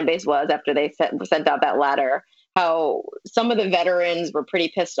disengaged the fan base was after they sent out that letter, how some of the veterans were pretty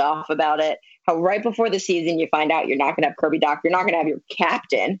pissed off about it, how right before the season you find out you're not going to have Kirby Dach, you're not going to have your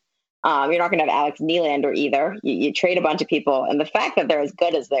captain, you're not going to have Alex Nylander either. You trade a bunch of people, and the fact that they're as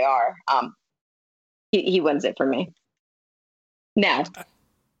good as they are, he wins it for me. Now,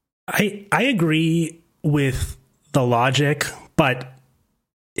 I agree with the logic, but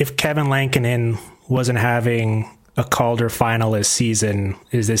if Kevin Lankinen wasn't having a Calder finalist season,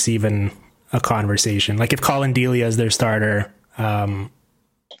 is this even a conversation? Like if Colin Delia is their starter, goaltending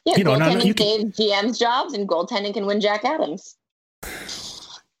saves GM's jobs, and goaltending can win Jack Adams.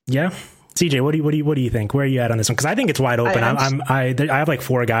 Yeah. CJ, what do you think? Where are you at on this one? Because I think it's wide open. I have like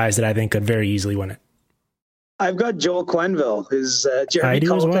four guys that I think could very easily win it. I've got Joel Quenneville, who's Jeremy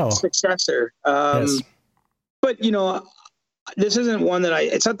Colleton's successor. Yes. But, this isn't one that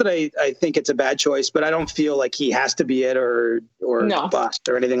it's not that I think it's a bad choice, but I don't feel like he has to be it or bust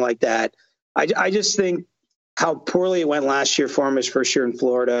or anything like that. I just think how poorly it went last year for him his first year in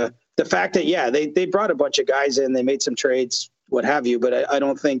Florida. The fact that, they brought a bunch of guys in, they made some trades, what have you, but I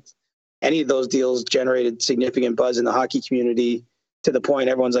don't think any of those deals generated significant buzz in the hockey community to the point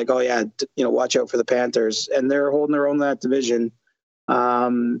everyone's like, oh yeah, watch out for the Panthers, and they're holding their own in that division.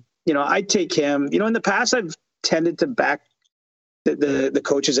 I'd take him. In the past, I've tended to back the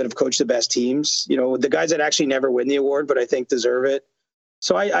coaches that have coached the best teams, the guys that actually never win the award, but I think deserve it.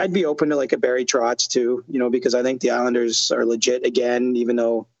 So I'd be open to like a Barry Trotz too, because I think the Islanders are legit again, even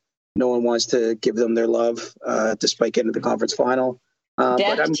though no one wants to give them their love, despite getting to the conference final.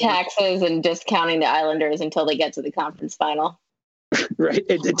 Death taxes and discounting the Islanders until they get to the conference final. Right.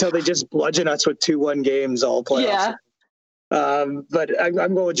 Until they just bludgeon us with 2-1 games all playoffs. Yeah. But I'm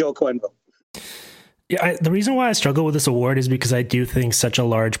going with Joel Quenneville. Yeah, the reason why I struggle with this award is because I do think such a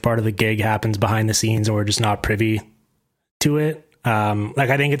large part of the gig happens behind the scenes, and we're just not privy to it.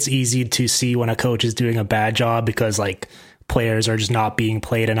 I think it's easy to see when a coach is doing a bad job because like players are just not being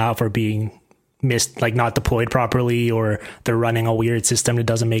played enough or being missed, like not deployed properly, or they're running a weird system that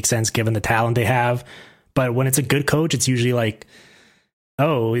doesn't make sense given the talent they have. But when it's a good coach, it's usually like,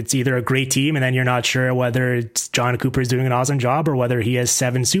 oh, it's either a great team and then you're not sure whether it's John Cooper is doing an awesome job or whether he has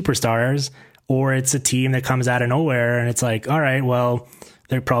 7 superstars, or it's a team that comes out of nowhere and it's like, all right, well,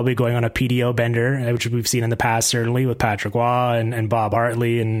 they're probably going on a PDO bender, which we've seen in the past, certainly with Patrick Waugh and Bob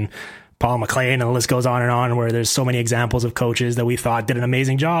Hartley and Paul McLean, and the list goes on, where there's so many examples of coaches that we thought did an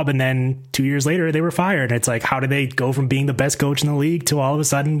amazing job, and then 2 years later they were fired. And it's like, how did they go from being the best coach in the league to all of a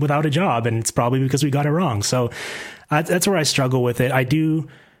sudden without a job? And it's probably because we got it wrong. So that's where I struggle with it.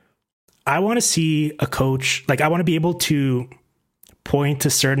 I want to see a coach, like I want to be able to point to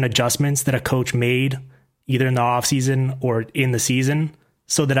certain adjustments that a coach made either in the off season or in the season,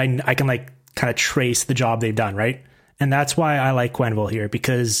 so that I can like kind of trace the job they've done. Right. And that's why I like Quenneville here,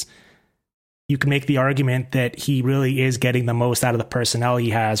 because you can make the argument that he really is getting the most out of the personnel he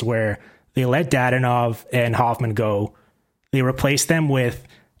has, where they let Dadonov and Hoffman go. They replaced them with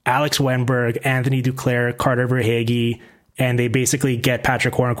Alex Wenberg, Anthony Duclair, Carter Verhaeghe, and they basically get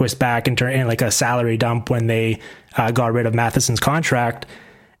Patrick Hornquist back in like a salary dump when they got rid of Matheson's contract.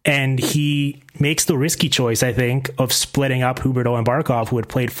 And he makes the risky choice, I think, of splitting up Huberdeau and Barkov, who had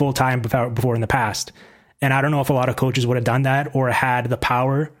played full-time before in the past. And I don't know if a lot of coaches would have done that or had the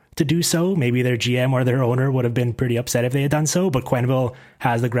power to do so. Maybe their GM or their owner would have been pretty upset if they had done so, but Quenneville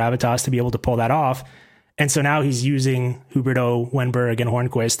has the gravitas to be able to pull that off. And so now he's using Huberdeau, Wenberg, and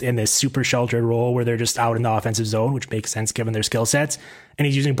Hornquist in this super sheltered role where they're just out in the offensive zone, which makes sense given their skill sets. And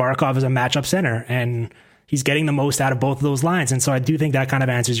he's using Barkov as a matchup center, and he's getting the most out of both of those lines. And so I do think that kind of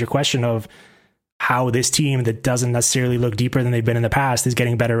answers your question of, how this team that doesn't necessarily look deeper than they've been in the past is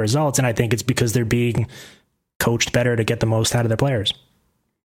getting better results. And I think it's because they're being coached better to get the most out of their players.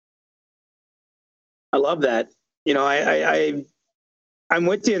 I love that. You know, I'm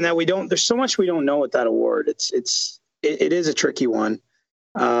with you in that there's so much we don't know with that award. It is a tricky one.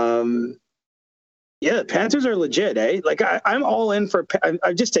 Yeah, the Panthers are legit, eh? Like I'm all in for.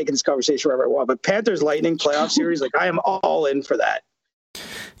 I've just taken this conversation wherever I want, but Panthers Lightning playoff series, like I am all in for that.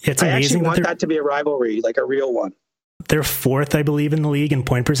 It's amazing. I actually want that to be a rivalry, like a real one. They're fourth, I believe, in the league in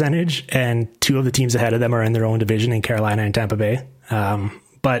point percentage, and two of the teams ahead of them are in their own division in Carolina and Tampa Bay.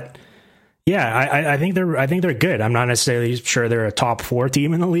 But yeah, I think they're good. I'm not necessarily sure they're a top 4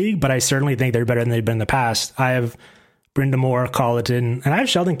 team in the league, but I certainly think they're better than they've been in the past. I have Brind'Amour, Colleton, and I have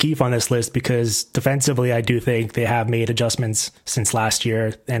Sheldon Keefe on this list because defensively, I do think they have made adjustments since last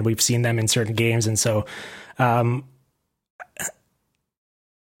year, and we've seen them in certain games. And so, Barry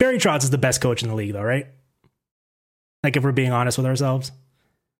Trotz is the best coach in the league, though, right? Like, if we're being honest with ourselves,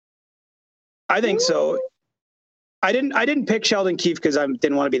 I think so. I didn't pick Sheldon Keefe because I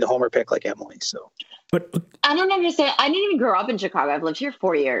didn't want to be the homer pick like Emily. So, but I don't understand. I didn't even grow up in Chicago. I've lived here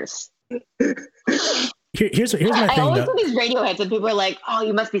 4 years. Here's my thing. I always do these radio hits, and people are like, "Oh,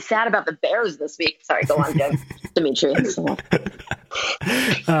 you must be sad about the Bears this week." Sorry, go on, Jim. Dimitri.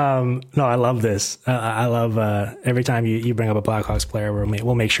 No, I love this. I love every time you bring up a Blackhawks player,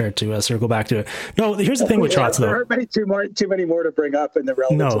 we'll make sure to circle back to it. No, here's the thing with Trotz, though. There aren't too many more to bring up in the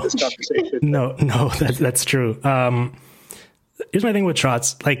relevance of this conversation. No, that's true. Here's my thing with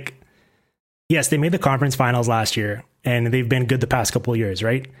Trotz. Like, yes, they made the conference finals last year, and they've been good the past couple of years,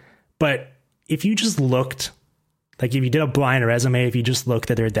 right? But if you just looked, like if you did a blind resume, if you just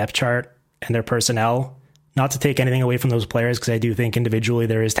looked at their depth chart and their personnel, not to take anything away from those players, because I do think individually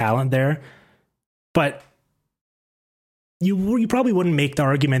there is talent there, but you probably wouldn't make the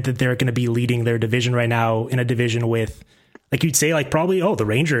argument that they're going to be leading their division right now in a division with, like you'd say, like probably, the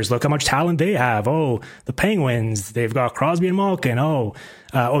Rangers, look how much talent they have. The Penguins, they've got Crosby and Malkin.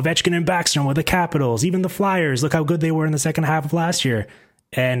 Ovechkin and Backstrom with the Capitals. Even the Flyers, look how good they were in the second half of last year.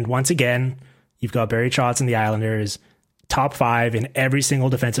 And once again, you've got Barry Trotz and the Islanders, top 5 in every single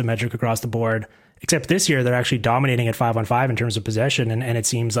defensive metric across the board. Except this year, they're actually dominating at 5-on-5 in terms of possession. And it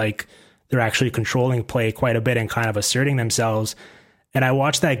seems like they're actually controlling play quite a bit and kind of asserting themselves. And I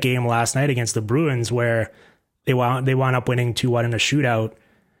watched that game last night against the Bruins where they wound up winning 2-1 in a shootout.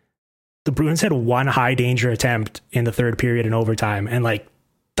 The Bruins had one high danger attempt in the third period in overtime. And like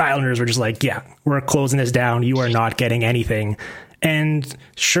the Islanders were just like, yeah, we're closing this down. You are not getting anything. And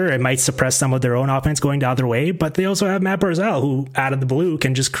sure, it might suppress some of their own offense going the other way, but they also have Matt Barzal, who out of the blue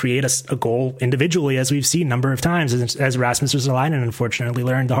can just create a goal individually, as we've seen a number of times, as Rasmus Ristolainen unfortunately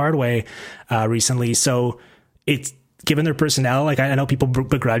learned the hard way recently. So it's given their personnel, like I know people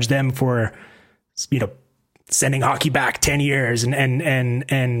begrudge them for, sending hockey back 10 years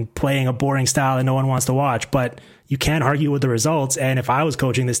and playing a boring style that no one wants to watch, but you can't argue with the results. And if I was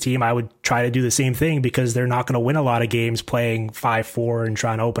coaching this team, I would try to do the same thing because they're not going to win a lot of games playing 5-4 and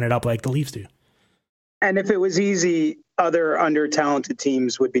trying to open it up like the Leafs do. And if it was easy, other under-talented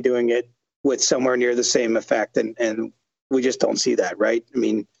teams would be doing it with somewhere near the same effect. And we just don't see that, right? I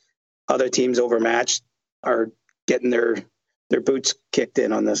mean, other teams overmatched are getting their boots kicked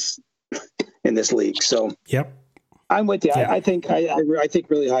in on this in this league. So yep, I'm with you. Yeah. I think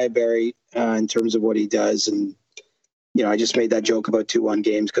really high of Barry in terms of what he does. And, I just made that joke about 2-1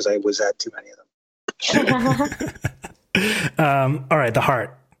 games because I was at too many of them. All right. The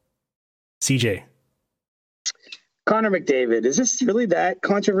Heart. CJ. Connor McDavid. Is this really that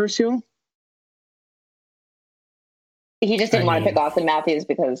controversial? He just didn't want to pick Austin Matthews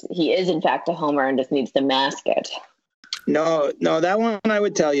because he is, in fact, a homer and just needs to mask it. No, that one I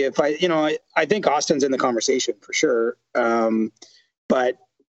would tell you. If I think Austin's in the conversation for sure. But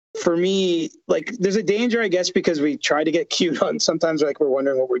for me, like, there's a danger, I guess, because we try to get cute on. Sometimes, like, we're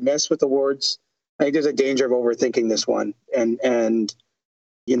wondering what we miss with awards. I think there's a danger of overthinking this one. And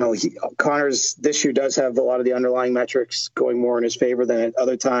Connor's this year does have a lot of the underlying metrics going more in his favor than at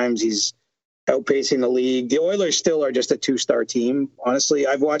other times. He's outpacing the league. The Oilers still are just a 2-star team. Honestly,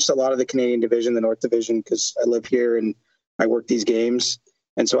 I've watched a lot of the Canadian division, the North Division, because I live here and I work these games.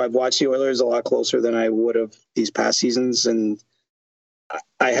 And so I've watched the Oilers a lot closer than I would have these past seasons. And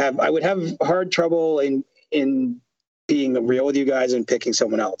I would have hard trouble in being real with you guys and picking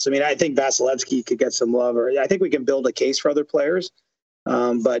someone else. I mean, I think Vasilevsky could get some love, or I think we can build a case for other players.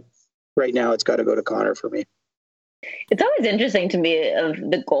 But right now it's got to go to Connor for me. It's always interesting to me of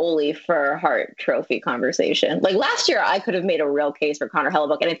the goalie for Hart Trophy conversation. Like last year, I could have made a real case for Connor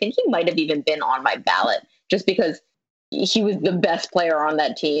Hellebuyck, and I think he might have even been on my ballot just because he was the best player on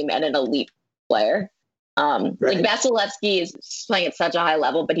that team and an elite player. Right. Like Vasilevsky is playing at such a high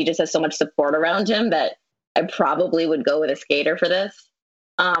level, but he just has so much support around him that I probably would go with a skater for this.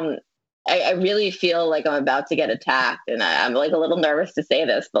 I really feel like I'm about to get attacked, and I'm like a little nervous to say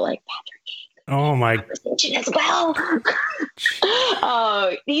this, but like Patrick King. Oh my! As well.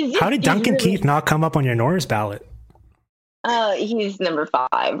 How did Duncan Keith not come up on your Norris ballot? He's number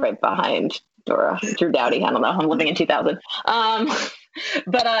 5, right behind Drew Doughty. I don't know. I'm living in 2000.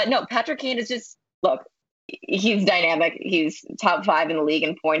 But no, Patrick Kane is just look. He's dynamic. He's top 5 in the league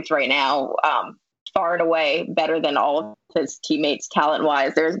in points right now. Far and away better than all of his teammates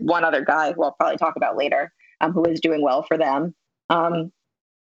talent-wise. There's one other guy who I'll probably talk about later, who is doing well for them. And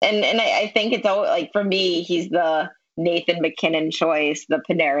I think it's all like for me, he's the Nathan McKinnon choice, the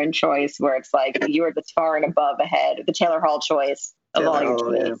Panarin choice, where it's like you are just far and above ahead, the Taylor Hall choice of all your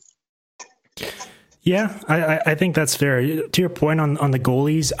teammates. Yeah, I think that's fair. To your point on the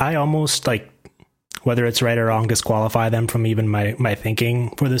goalies, I almost like, whether it's right or wrong, disqualify them from even my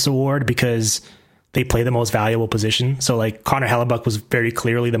thinking for this award because they play the most valuable position. So like Connor Hellebuck was very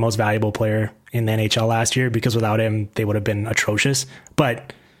clearly the most valuable player in the NHL last year because without him, they would have been atrocious.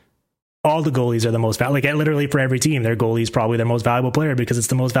 But all the goalies are the most valuable. Like literally for every team, their goalie is probably their most valuable player because it's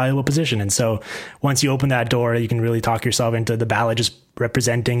the most valuable position. And so once you open that door, you can really talk yourself into the ballot just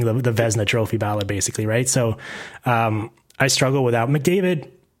representing the Vezina Trophy ballot, basically, right? So I struggle with that. McDavid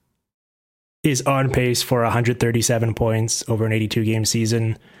is on pace for 137 points over an 82-game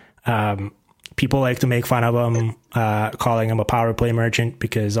season. People like to make fun of him, calling him a power play merchant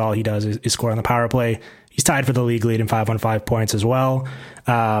because all he does is score on the power play. He's tied for the league lead in 5-on-5 points as well.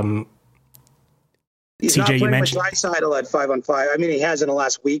 He's CJ, not playing you mentioned with Draisaitl at 5-on-5. I mean, he has in the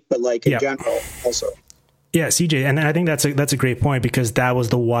last week, but like in general also. Yeah, CJ, and I think that's a great point because that was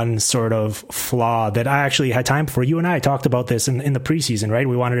the one sort of flaw that I actually had time for. You and I talked about this in the preseason, right?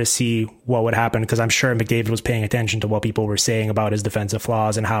 We wanted to see what would happen because I'm sure McDavid was paying attention to what people were saying about his defensive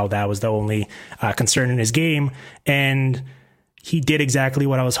flaws and how that was the only concern in his game. And he did exactly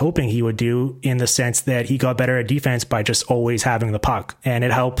what I was hoping he would do in the sense that he got better at defense by just always having the puck. And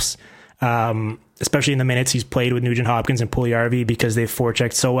it helps, especially in the minutes he's played with Nugent Hopkins and Puljujarvi because they've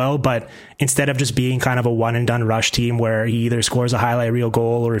forechecked so well. But instead of just being kind of a one and done rush team where he either scores a highlight reel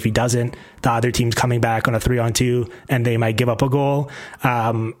goal or if he doesn't, the other team's coming back on a 3-on-2 and they might give up a goal.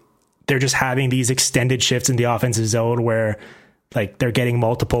 They're just having these extended shifts in the offensive zone where like they're getting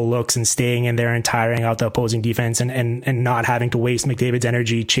multiple looks and staying in there and tiring out the opposing defense and not having to waste McDavid's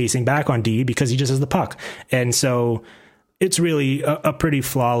energy chasing back on D because he just has the puck. And so it's really a pretty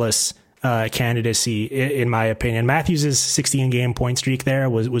flawless candidacy in my opinion. Matthews' 16-game point streak there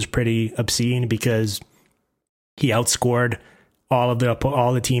was pretty obscene because he outscored all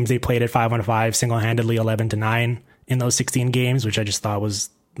the teams they played at 5-on-5 single-handedly 11-9 in those 16 games, which I just thought was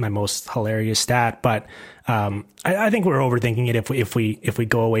my most hilarious stat. But I think we're overthinking it if we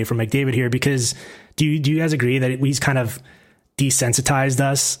go away from McDavid here because do you guys agree that he's kind of desensitized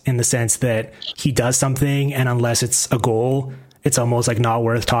us in the sense that he does something and unless it's a goal, it's almost like not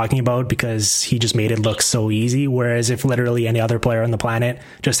worth talking about because he just made it look so easy. Whereas if literally any other player on the planet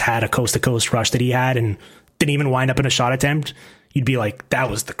just had a coast to coast rush that he had and didn't even wind up in a shot attempt, you'd be like, that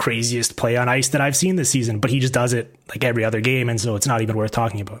was the craziest play on ice that I've seen this season. But he just does it like every other game. And so it's not even worth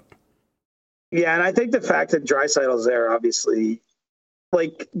talking about. Yeah. And I think the fact that Draisaitl's there, obviously,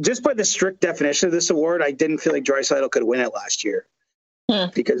 like just by the strict definition of this award, I didn't feel like Draisaitl could win it last year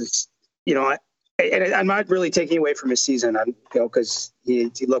because, I'm not really taking away from his season, because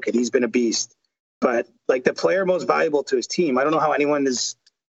he's been a beast. But like the player most valuable to his team, I don't know how anyone is.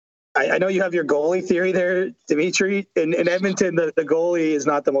 I know you have your goalie theory there, Dimitri. In Edmonton, the goalie is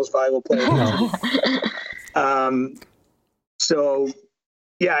not the most valuable player. So,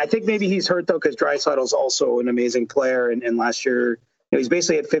 yeah, I think maybe he's hurt though because Draisaitl's also an amazing player, and last year he's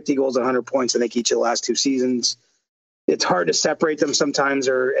basically had 50 goals, 100 points, I think each of the last 2 seasons. It's hard to separate them sometimes,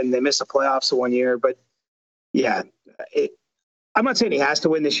 and they miss the playoffs 1 year. But yeah, I'm not saying he has to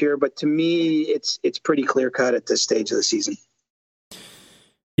win this year, but to me, it's pretty clear cut at this stage of the season.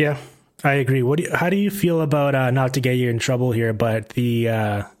 Yeah, I agree. How do you feel about not to get you in trouble here, but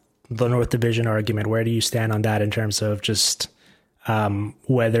the North Division argument? Where do you stand on that in terms of just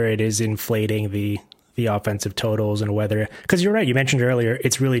whether it is inflating the offensive totals and whether, because you're right, you mentioned earlier,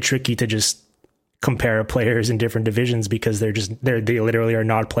 it's really tricky to just compare players in different divisions because they literally are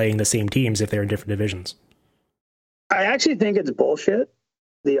not playing the same teams if they're in different divisions. I actually think it's bullshit.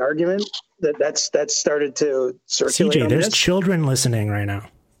 The argument that's started to circulate. CJ, there's children listening right now.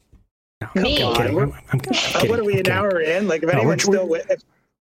 No, I'm kidding. I'm kidding. What are we, an hour in? Like, if anyone's still with...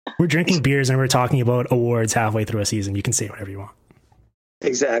 We're drinking beers and we're talking about awards halfway through a season. You can say whatever you want.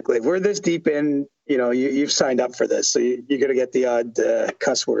 Exactly. If we're this deep in, you've signed up for this, so you're going to get the odd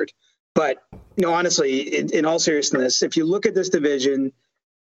cuss word. But, honestly, in all seriousness, if you look at this division,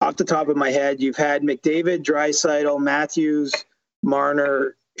 off the top of my head, you've had McDavid, Draisaitl, Matthews,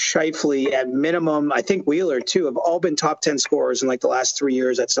 Marner, Scheifele at minimum. I think Wheeler, too, have all been top 10 scorers in like the last 3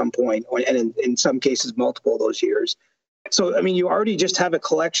 years at some point, and in some cases, multiple of those years. So, I mean, you already just have a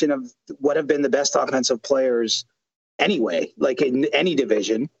collection of what have been the best offensive players anyway, like in any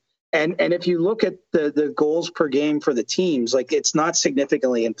division. And if you look at the goals per game for the teams, like it's not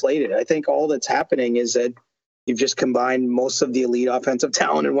significantly inflated. I think all that's happening is that you've just combined most of the elite offensive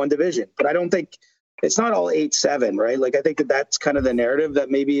talent in one division. But I don't think it's not all 8-7, right? Like I think that's kind of the narrative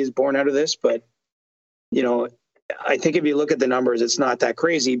that maybe is born out of this. But, I think if you look at the numbers, it's not that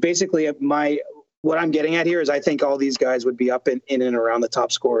crazy. Basically, what I'm getting at here is I think all these guys would be up in and around the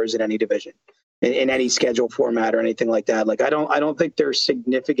top scorers in any division, in any schedule format or anything like that. Like I don't think they're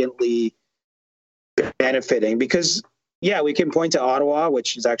significantly benefiting because, yeah, we can point to Ottawa,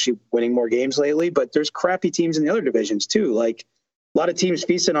 which is actually winning more games lately, but there's crappy teams in the other divisions too. Like a lot of teams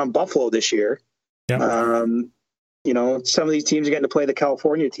feasting on Buffalo this year. Yeah. Some of these teams are getting to play the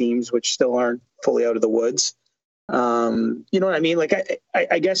California teams, which still aren't fully out of the woods. You know what I mean? Like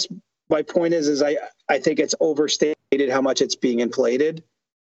I guess my point is I think it's overstated how much it's being inflated.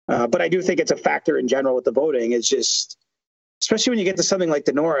 But I do think it's a factor in general with the voting. It's just, especially when you get to something like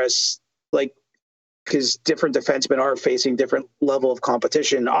the Norris, like, because different defensemen are facing different level of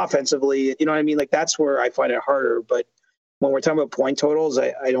competition offensively. You know what I mean? Like, that's where I find it harder. But when we're talking about point totals,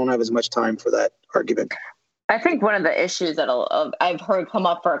 I don't have as much time for that argument. I think one of the issues that I've heard come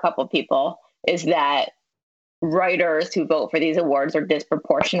up for a couple of people is that writers who vote for these awards are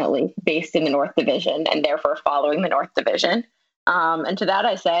disproportionately based in the North Division and therefore following the North Division. And to that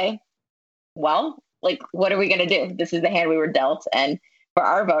I say, well, like, what are we going to do? This is the hand we were dealt. And for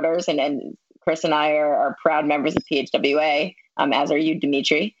our voters, and Chris and I are proud members of PHWA, as are you,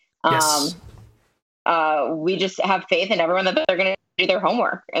 Dimitri. Yes. We just have faith in everyone that they're going to do their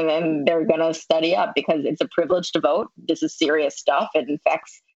homework and then they're going to study up because it's a privilege to vote. This is serious stuff. It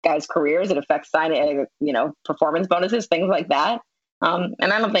affects guys' careers. It affects performance bonuses, things like that. And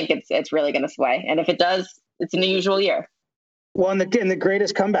I don't think it's really going to sway. And if it does, it's an unusual year. Well, and the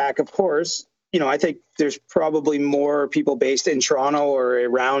greatest comeback, of course, I think there's probably more people based in Toronto or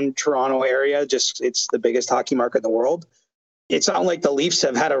around Toronto area. Just it's the biggest hockey market in the world. It's not like the Leafs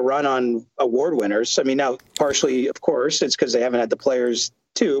have had a run on award winners. I mean, now partially, of course, it's because they haven't had the players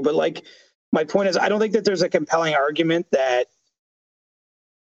too. But like, my point is, I don't think that there's a compelling argument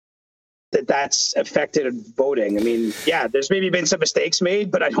that's affected voting. I mean, yeah, there's maybe been some mistakes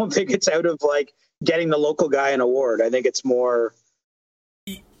made, but I don't think it's out of like getting the local guy an award. I think it's more,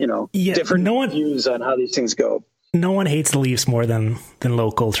 different views on how these things go. No one hates the Leafs more than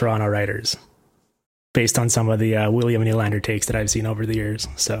local Toronto writers, based on some of the William Nylander takes that I've seen over the years.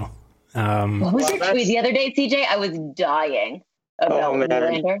 So, what was your tweet the other day, CJ? I was dying about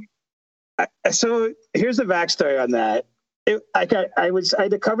Nylander. So here's the backstory on that. I had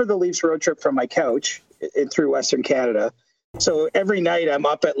to cover the Leafs road trip from my couch through Western Canada. So every night I'm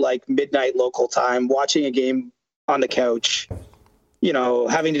up at like midnight local time, watching a game on the couch,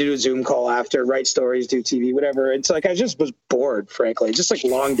 having to do a Zoom call after, write stories, do TV, whatever. It's like, I just was bored, frankly, just like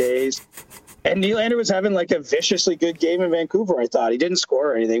long days. And Nylander was having like a viciously good game in Vancouver. I thought he didn't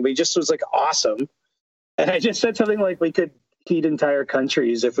score or anything, but he just was like awesome. And I just said something like, we could heat entire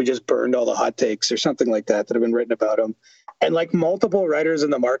countries if we just burned all the hot takes or something like that have been written about him. And like multiple writers in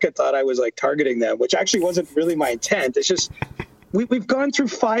the market thought I was like targeting them, which actually wasn't really my intent. It's just, we've gone through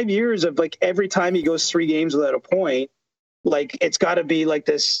 5 years of like every time he goes 3 games without a point, like it's got to be like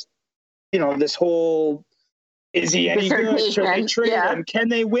this, this whole, is he any good? Should we trade him? Can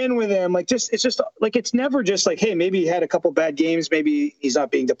they win with him? Like it's just like, it's never just like, hey, maybe he had a couple bad games. Maybe he's not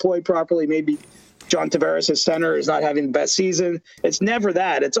being deployed properly. Maybe John Tavares' center is not having the best season. It's never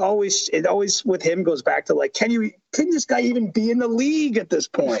that. It always with him goes back to like, can this guy even be in the league at this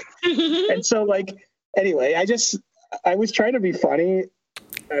point? And so like, anyway, I was trying to be funny,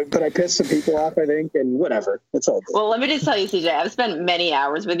 but I pissed some people off, I think, and whatever. It's all good. Well, let me just tell you, CJ, I've spent many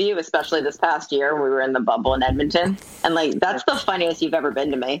hours with you, especially this past year when we were in the bubble in Edmonton. And like, that's the funniest you've ever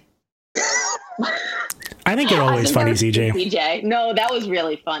been to me. I think you're always funny, CJ. CJ. No, that was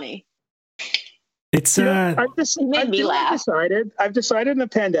really funny. It's I've decided in the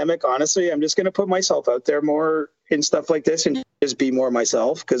pandemic, honestly, I'm just going to put myself out there more in stuff like this and just be more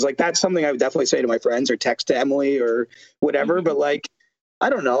myself. Cause like, that's something I would definitely say to my friends or text to Emily or whatever. Mm-hmm. But like, I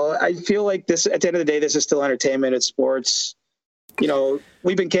don't know. I feel like this, at the end of the day, this is still entertainment. It's sports.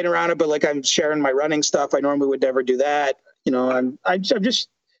 We've been kidding around it, but like I'm sharing my running stuff. I normally would never do that.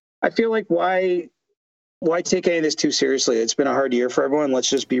 I feel like why take any of this too seriously? It's been a hard year for everyone. Let's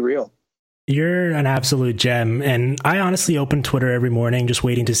just be real. You're an absolute gem, and I honestly open Twitter every morning just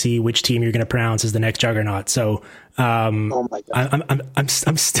waiting to see which team you're going to pronounce as the next juggernaut. So, oh my God. I'm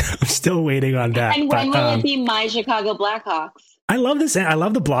still waiting on that. And when will it be my Chicago Blackhawks? I love this. I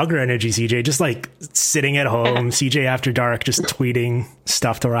love the blogger energy, CJ. Just like sitting at home, CJ After Dark, just tweeting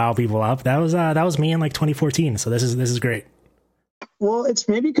stuff to rile people up. That was me in like 2014. So this is great. Well, it's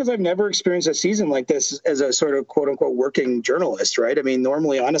maybe because I've never experienced a season like this as a sort of quote unquote working journalist, right? I mean,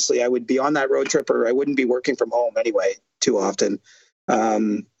 normally, honestly, I would be on that road trip or I wouldn't be working from home anyway too often.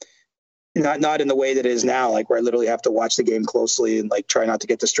 Not in the way that it is now, like where I literally have to watch the game closely and like try not to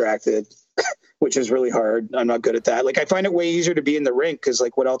get distracted, which is really hard. I'm not good at that. Like I find it way easier to be in the rink because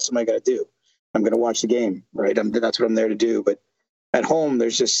like what else am I going to do? I'm going to watch the game, right? That's what I'm there to do. But at home,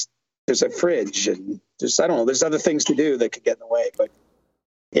 there's a fridge and I don't know, there's other things to do that could get in the way. But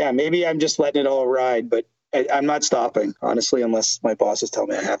yeah, maybe I'm just letting it all ride, but I'm not stopping, honestly, unless my bosses tell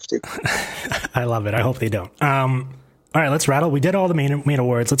me I have to. I love it. I hope they don't. All right, let's rattle. We did all the main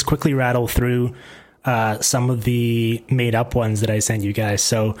awards. Let's quickly rattle through some of the made up ones that I sent you guys.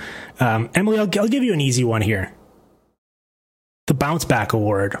 So, Emily, I'll give you an easy one here. The Bounce Back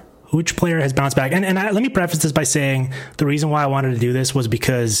Award. Which player has bounced back? And let me preface this by saying the reason why I wanted to do this was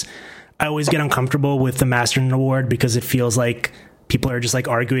because I always get uncomfortable with the Masterton Award because it feels like people are just like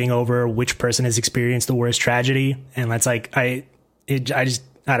arguing over which person has experienced the worst tragedy. And that's like, I don't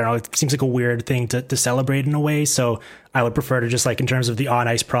know. It seems like a weird thing to celebrate in a way. So I would prefer to just like in terms of the on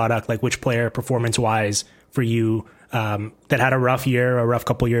ice product, like which player performance wise for you that had a rough year, a rough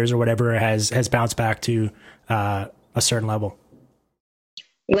couple years or whatever has bounced back to a certain level.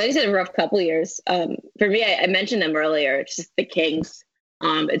 Like you said, a rough couple years. For me, I mentioned them earlier. It's just the Kings.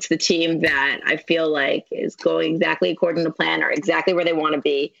 It's the team that I feel like is going exactly according to plan or exactly where they want to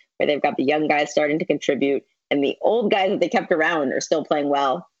be, where they've got the young guys starting to contribute and the old guys that they kept around are still playing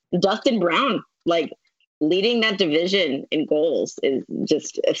well. Dustin Brown, like leading that division in goals is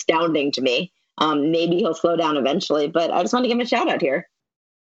just astounding to me. Maybe he'll slow down eventually, but I just want to give him a shout out here.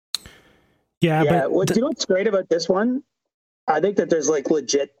 Yeah. But do you know what's great about this one? I think that there's like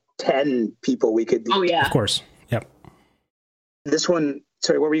legit 10 people we could. Oh, yeah. Of course. Yep. This one.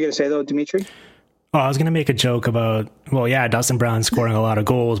 Sorry, what were you going to say, though, Dimitri? Oh, I was going to make a joke about, well, yeah, Dustin Brown scoring a lot of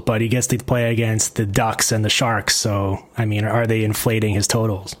goals, but he gets to play against the Ducks and the Sharks. So, I mean, are they inflating his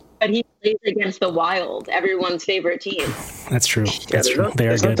totals? But he plays against the Wild, everyone's favorite team. That's true. That's true. They are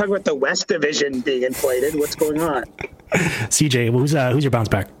good. Let's not talk about the West Division being inflated. What's going on? CJ, who's your bounce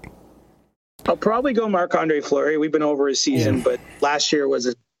back? I'll probably go Marc-Andre Fleury. We've been over his season, but last year was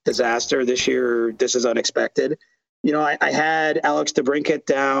a disaster. This year, this is unexpected. You know, I had Alex DeBrincat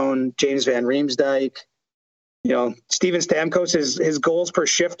down, James Van Riemsdyk. You know, Steven Stamkos, his goals per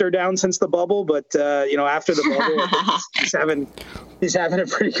shift are down since the bubble, but you know, after the bubble, he's having a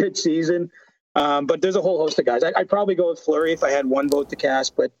pretty good season. But there's a whole host of guys. I'd probably go with Fleury if I had one vote to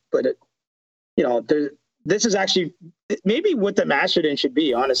cast. But you know, this is actually maybe what the Masterton should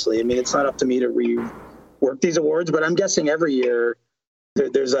be. Honestly, I mean, it's not up to me to rework these awards, but I'm guessing every year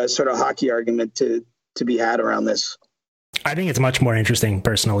there's a sort of hockey argument to be had around this. I think it's much more interesting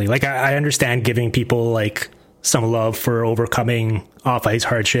personally. Like I understand giving people like some love for overcoming off ice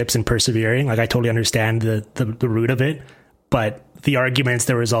hardships and persevering. Like I totally understand the root of it, but the arguments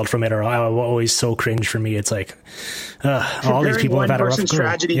that result from it are always so cringe for me. It's like all these people have had a rough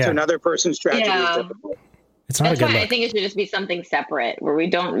tragedy to another person's tragedy. Yeah. It's not That's a good why look. I think it should just be something separate where we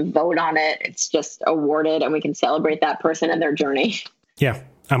don't vote on it. It's just awarded and we can celebrate that person and their journey. Yeah.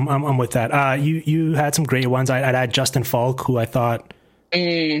 I'm with that. You had some great ones. I'd add Justin Falk, who I thought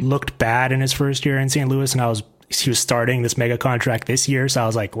looked bad in his first year in St. Louis, and he was starting this mega contract this year, so I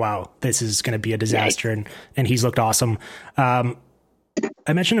was like, wow, this is going to be a disaster, and he's looked awesome. I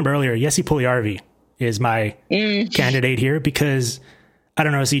mentioned him earlier. Jesse Puljujarvi is my candidate here because I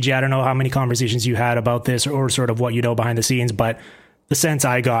don't know, CJ, I don't know how many conversations you had about this or sort of what you know behind the scenes, but the sense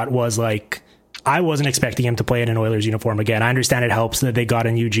I got was like, I wasn't expecting him to play in an Oilers uniform again. I understand it helps that they got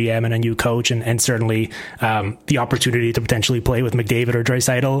a new GM and a new coach, and certainly the opportunity to potentially play with McDavid or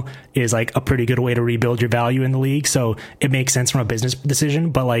Draisaitl is like a pretty good way to rebuild your value in the league. So it makes sense from a business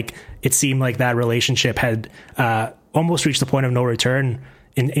decision, but like it seemed like that relationship had almost reached the point of no return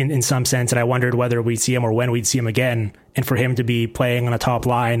in some sense. And I wondered whether we'd see him or when we'd see him again. And for him to be playing on a top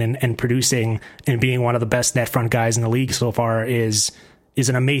line and producing and being one of the best net front guys in the league so far is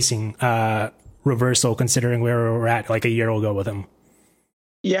an amazing reversal considering where we're at like a year ago with him.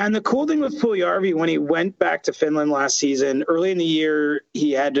 Yeah, and the cool thing with Puljujärvi, when he went back to Finland last season, early in the year,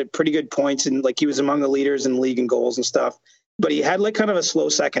 he had pretty good points and like he was among the leaders in the league in goals and stuff. But he had like kind of a slow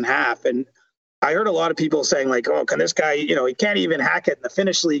second half. And I heard a lot of people saying like, oh, can this guy, he can't even hack it in the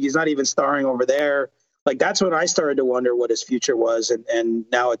Finnish league. He's not even starring over there. Like that's when I started to wonder what his future was. And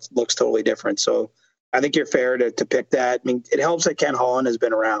now it looks totally different. So I think you're fair to pick that. I mean, it helps that Ken Holland has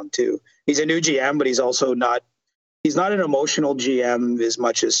been around too. He's a new GM, but he's also not. He's not an emotional GM as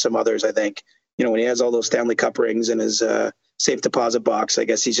much as some others, I think. When he has all those Stanley Cup rings in his safe deposit box, I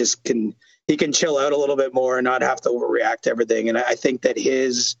guess he can chill out a little bit more and not have to overreact to everything. And I think that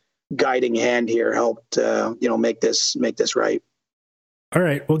his guiding hand here helped, make this right. All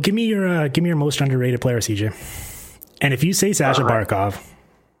right. Well, give me your most underrated player, CJ. And if you say Sasha Barkov,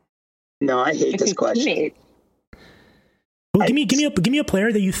 no, I hate this question. Well, give me a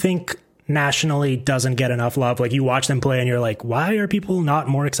player that you think nationally doesn't get enough love. Like you watch them play and you're like, why are people not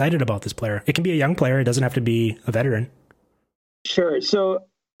more excited about this player? It can be a young player. It doesn't have to be a veteran. Sure. So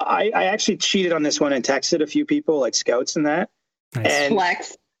I actually cheated on this one and texted a few people like scouts and that. Nice. And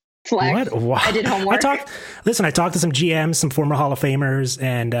Flex. What? Wow. I did homework. I talked to some GMs, some former Hall of Famers,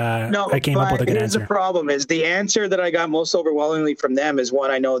 and I came up with a good answer. The problem is the answer that I got most overwhelmingly from them is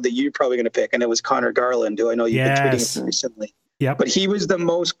one I know that you're probably going to pick, and it was Connor Garland, who I know you've been tweeting him recently. Yep. But he was the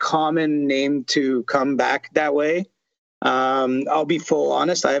most common name to come back that way. I'll be full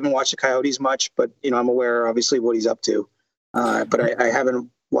honest. I haven't watched the Coyotes much, but I'm aware obviously what he's up to. But I haven't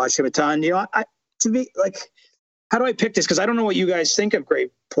watched him a ton. To me, like, how do I pick this? Because I don't know what you guys think of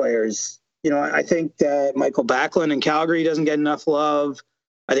great players. I think that Michael Backlund in Calgary doesn't get enough love.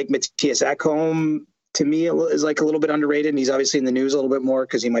 I think Matthias Ekholm to me is like a little bit underrated, and he's obviously in the news a little bit more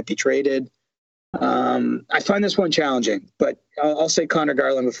because he might be traded. I find this one challenging, but I'll say Connor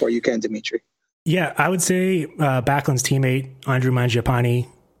Garland before you can, Dimitri. Yeah, I would say Backlund's teammate, Andrew Mangiapane,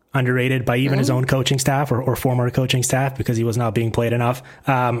 underrated by even his own coaching staff or former coaching staff because he was not being played enough.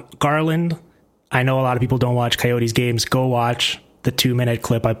 Garland, I know a lot of people don't watch Coyotes games. Go watch the 2-minute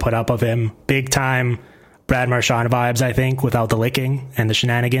clip I put up of him. Big time Brad Marchand vibes, I think, without the licking and the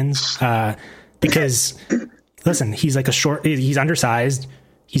shenanigans. Because, listen, he's he's undersized.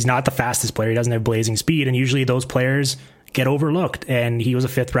 He's not the fastest player. He doesn't have blazing speed. And usually those players get overlooked. And he was a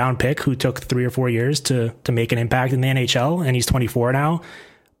 5th round pick who took 3 or 4 years to make an impact in the NHL. And he's 24 now.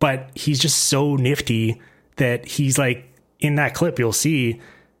 But he's just so nifty that he's like, in that clip, you'll see,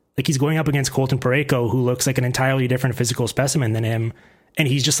 like he's going up against Colton Parayko, who looks like an entirely different physical specimen than him. And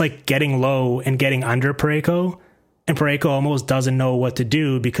he's just like getting low and getting under Parayko. And Parayko almost doesn't know what to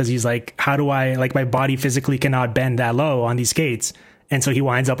do because he's like, how do I, like my body physically cannot bend that low on these skates. And so he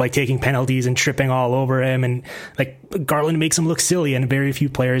winds up like taking penalties and tripping all over him. And like Garland makes him look silly. And very few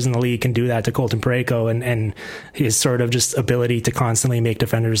players in the league can do that to Colton Parayko. And his sort of just ability to constantly make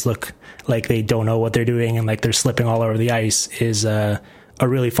defenders look like they don't know what they're doing and like they're slipping all over the ice is a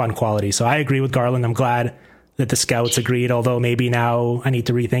really fun quality. So I agree with Garland. I'm glad that the scouts agreed, although maybe now I need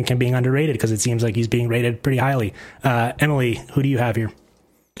to rethink him being underrated because it seems like he's being rated pretty highly. Emily, who do you have here?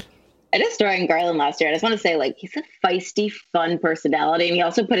 I just threw in Garland last year. I just want to say, like, he's a feisty, fun personality, and he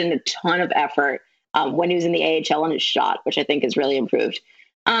also put in a ton of effort when he was in the AHL on his shot, which I think has really improved.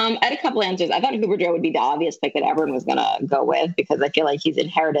 I had a couple answers. I thought Huberdeau would be the obvious pick that everyone was going to go with because I feel like he's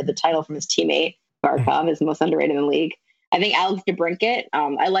inherited the title from his teammate, Barkov, is the most underrated in the league. I think Alex DeBrincat,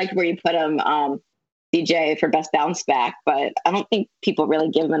 I liked where you put him, DJ, for best bounce back, but I don't think people really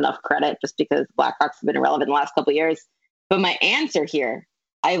give him enough credit just because Blackhawks have been irrelevant in the last couple of years. But my answer here,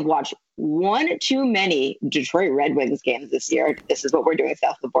 I've watched one too many Detroit Red Wings games this year. This is what we're doing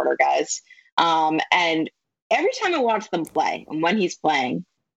south of the border, guys. And every time I watch them play and when he's playing,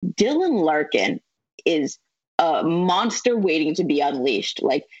 Dylan Larkin is a monster waiting to be unleashed.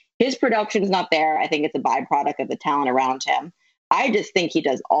 Like his production's not there. I think it's a byproduct of the talent around him. I just think he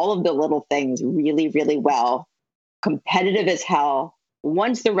does all of the little things really, really well. Competitive as hell.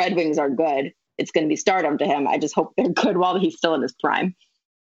 Once the Red Wings are good, it's going to be stardom to him. I just hope they're good while he's still in his prime.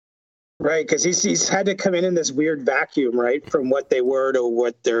 Right, because he's had to come in this weird vacuum, right, from what they were to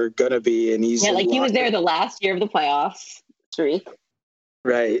what they're going to be. And he's he was there the last year of the playoffs streak.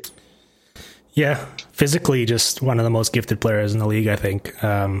 Right. Yeah, physically just one of the most gifted players in the league, I think.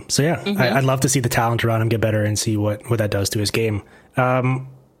 So yeah, I'd love to see the talent around him get better and see what that does to his game. I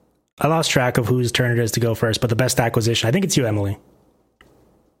lost track of whose turn it is to go first, but the best acquisition, I think it's you, Emily.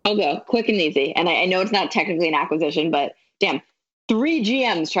 I'll go quick and easy. And I know it's not technically an acquisition, but damn, 3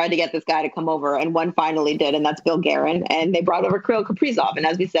 GMs tried to get this guy to come over, and one finally did, and that's Bill Guerin. And they brought over Kirill Kaprizov. And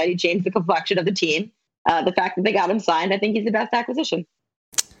as we said, he changed the complexion of the team. The fact that they got him signed, I think he's the best acquisition.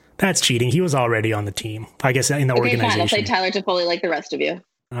 That's cheating. He was already on the team, I guess, in the organization. Fine. I'll play Tyler Toffoli like the rest of you.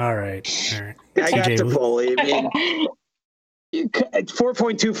 All right. I got Toffoli. I mean,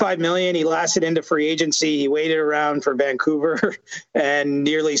 $4.25 million. He lasted into free agency. He waited around for Vancouver and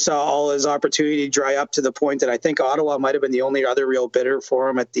nearly saw all his opportunity dry up to the point that I think Ottawa might have been the only other real bidder for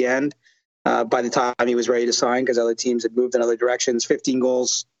him at the end. By the time he was ready to sign, because other teams had moved in other directions. 15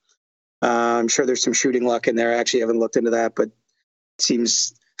 goals. I'm sure there's some shooting luck in there. I actually haven't looked into that, but it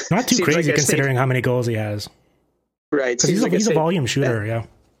seems not too crazy like considering how many goals he has. Right. He's a volume shooter. Yeah.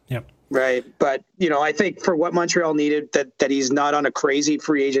 Yep. Right. But, I think for what Montreal needed, that he's not on a crazy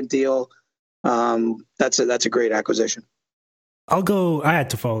free agent deal. That's a great acquisition. I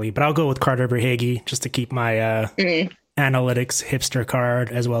had Toffoli, but I'll go with Carter Verhaeghe just to keep my analytics hipster card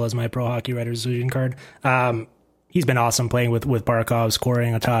as well as my Pro Hockey Writers Association card. He's been awesome playing with Barkov,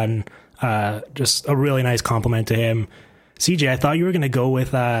 scoring a ton. Just a really nice compliment to him. CJ, I thought you were going to go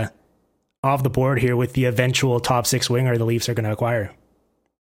with off the board here with the eventual top 6 winger the Leafs are going to acquire.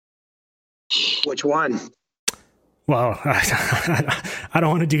 Which one? Well, I don't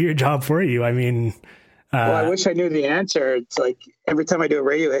want to do your job for you. I mean, well, I wish I knew the answer. It's like every time I do a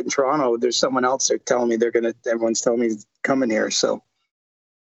radio hit in Toronto, there's someone else there telling me everyone's telling me he's coming here. So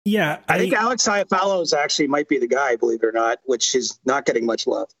yeah, I think Alex Iafallo actually might be the guy, believe it or not, which is not getting much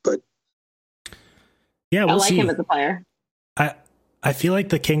love, but yeah, we'll see. him as a player. I feel like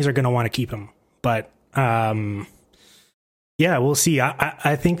the Kings are going to want to keep him, but yeah, we'll see.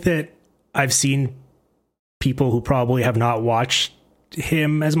 I think that I've seen people who probably have not watched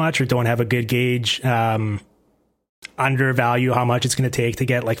him as much or don't have a good gauge undervalue how much it's going to take to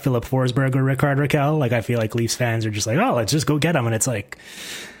get like Philip Forsberg or Rickard Rakell. Like I feel like Leafs fans are just like, oh, let's just go get him, and it's like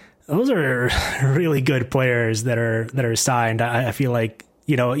those are really good players that are signed. I feel like,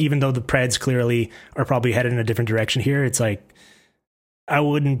 even though the Preds clearly are probably headed in a different direction here, it's like I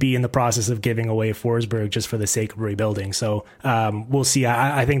wouldn't be in the process of giving away Forsberg just for the sake of rebuilding. So we'll see.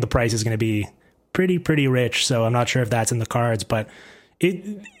 I think the price is going to be pretty rich. So I'm not sure if that's in the cards, but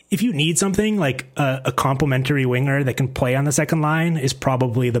if you need something like a complementary winger that can play on the second line is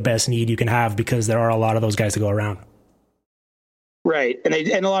probably the best need you can have, because there are a lot of those guys to go around. Right. And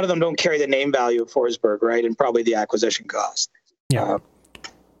a lot of them don't carry the name value of Forsberg, right? And probably the acquisition cost. Yeah.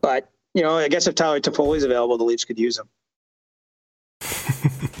 But, I guess if Tyler Toffoli's available, the Leafs could use him.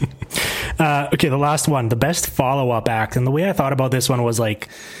 Okay, the last one, the best follow-up act. And the way I thought about this one was like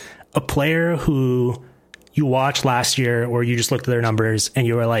a player who you watched last year or you just looked at their numbers and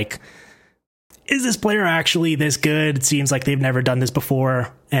you were like, is this player actually this good? It seems like they've never done this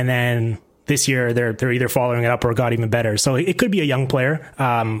before. And then this year they're either following it up or got even better. So it could be a young player,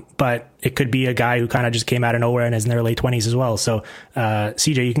 but it could be a guy who kind of just came out of nowhere and is in their late 20s as well. So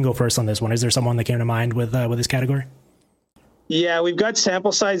CJ, you can go first on this one. Is there someone that came to mind with this category? Yeah, we've got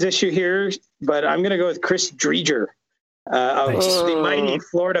sample size issue here, but I'm going to go with Chris Driedger of the mighty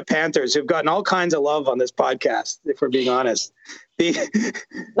Florida Panthers, who've gotten all kinds of love on this podcast, if we're being honest.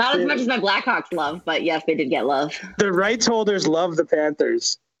 Not as much as my Blackhawks love, but yes, they did get love. The Rightsholders love the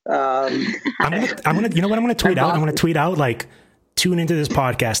Panthers. I'm gonna tweet out. I'm gonna tweet out like, tune into this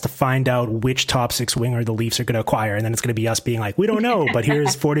podcast to find out which top 6 winger the Leafs are going to acquire, and then it's going to be us being like, we don't know, but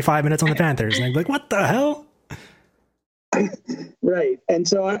here's 45 minutes on the Panthers, and they're like, what the hell? Right. And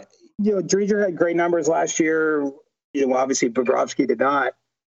so, Driedger had great numbers last year. Obviously Bobrovsky did not.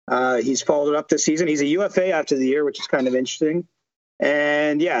 He's followed up this season. He's a UFA after the year, which is kind of interesting.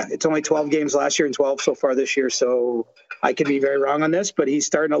 And yeah, it's only 12 games last year and 12 so far this year. So I could be very wrong on this, but he's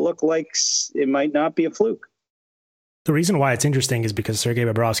starting to look like it might not be a fluke. The reason why it's interesting is because Sergei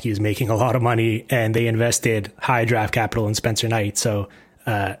Bobrovsky is making a lot of money and they invested high draft capital in Spencer Knight. So,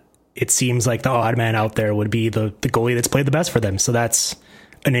 it seems like the odd man out there would be the goalie that's played the best for them. So that's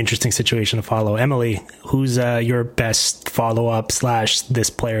an interesting situation to follow. Emily, who's your best follow-up / this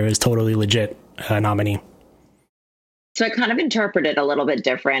player is totally legit nominee? So I kind of interpreted a little bit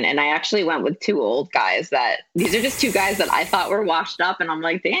different, and I actually went with 2 old guys these are just 2 guys that I thought were washed up, and I'm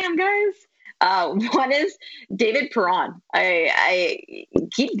like, damn, guys. One is David Perron. I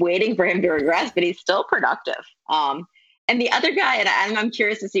keep waiting for him to regress, but he's still productive. And the other guy, and I'm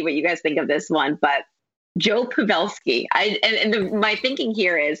curious to see what you guys think of this one, but Joe Pavelski. My thinking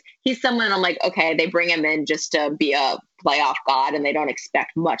here is he's someone I'm like, okay, they bring him in just to be a playoff god, and they don't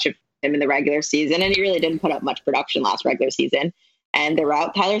expect much of him in the regular season. And he really didn't put up much production last regular season. And they're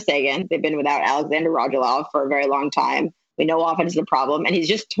out Tyler Seguin. They've been without Alexander Radulov for a very long time. We know offense is a problem, and he's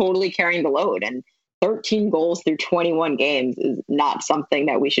just totally carrying the load. And 13 goals through 21 games is not something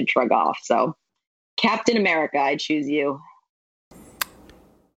that we should shrug off. So, Captain America, I choose you.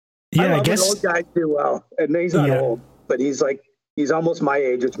 Yeah, I guess an old guy too well, and he's not old, but he's almost my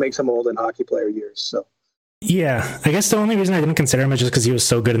age, which makes him old in hockey player years. So Yeah, I guess the only reason I didn't consider him is just because he was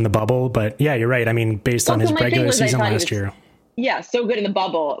so good in the bubble. But yeah, you're right. I mean, based on his regular season last year. Yeah, so good in the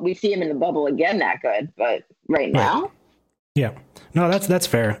bubble. We see him in the bubble again that good, but right now? Right. Yeah. No, that's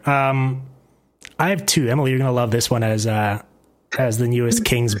fair. I have two. Emily, you're going to love this one as the newest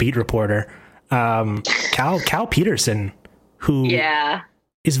Kings beat reporter. Cal Peterson, who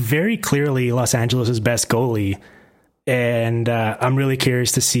is very clearly Los Angeles' best goalie. And I'm really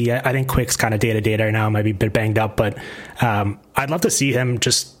curious to see. I think Quick's kind of day-to-day right now, might be a bit banged up, but I'd love to see him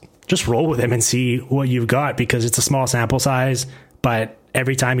just roll with him and see what you've got, because it's a small sample size, but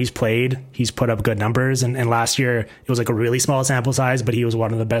every time he's played, he's put up good numbers. And last year, it was like a really small sample size, but he was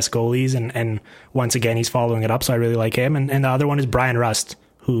one of the best goalies. And once again, he's following it up, so I really like him. And the other one is Brian Rust,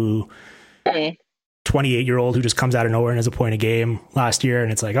 who... 28-year-old who just comes out of nowhere and has a point a game last year.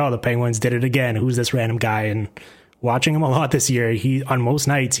 And it's like, oh, the Penguins did it again. Who's this random guy? And watching him a lot this year, on most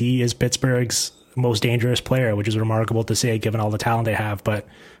nights, he is Pittsburgh's most dangerous player, which is remarkable to say given all the talent they have. But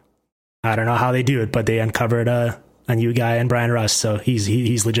I don't know how they do it, but they uncovered a new guy in Brian Rust, so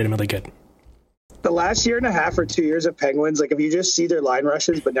he's legitimately good. The last year and a half or 2 years of Penguins, like if you just see their line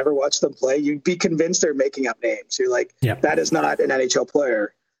rushes but never watch them play, you'd be convinced they're making up names. You're like, that is not an NHL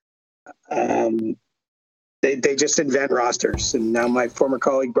player. They just invent rosters, and now my former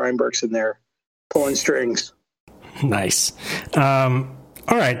colleague Brian Burke's in there pulling strings. Nice. All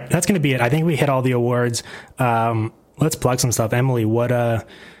right, that's going to be it. I think we hit all the awards. Let's plug some stuff. Emily, what are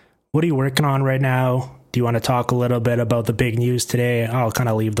you working on right now? Do you want to talk a little bit about the big news today? I'll kind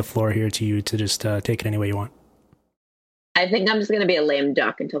of leave the floor here to you to just take it any way you want. I think I'm just going to be a lame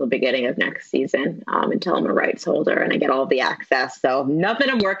duck until the beginning of next season, until I'm a rights holder and I get all the access. So nothing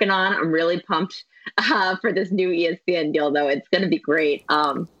I'm working on. I'm really pumped for this new ESPN deal, though. It's going to be great.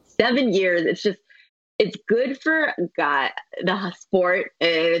 7 years. It's good for the sport. And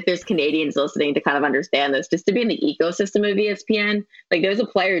if there's Canadians listening to kind of understand this, just to be in the ecosystem of ESPN. Like there's a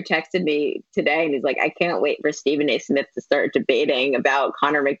player who texted me today and he's like, I can't wait for Stephen A. Smith to start debating about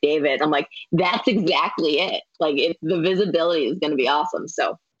Connor McDavid. I'm like, that's exactly it. Like the visibility is going to be awesome.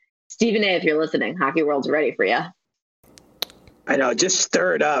 So Stephen A., if you're listening, Hockey World's ready for you. I know. Just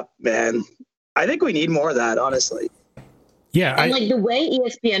stir it up, man. I think we need more of that, honestly. Yeah, and like the way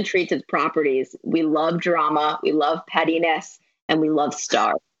ESPN treats its properties, we love drama, we love pettiness, and we love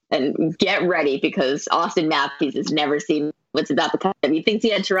stars. And get ready, because Austin Matthews has never seen what's about to come. He thinks he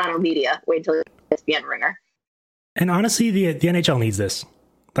had Toronto media. Wait till ESPN ringer. And honestly, the NHL needs this.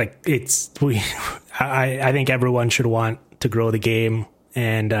 Like I think everyone should want to grow the game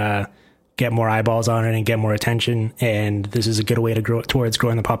and get more eyeballs on it and get more attention. And this is a good way to grow towards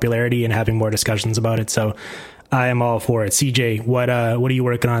growing the popularity and having more discussions about it. So I am all for it. CJ, what are you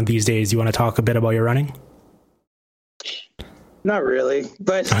working on these days? You want to talk a bit about your running? Not really,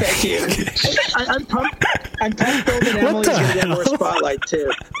 but thank you. I'm pumped building Emily's going to get more spotlight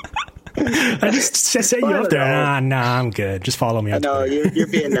too. I just set you up there. Nah, I'm good. Just follow me. I know you're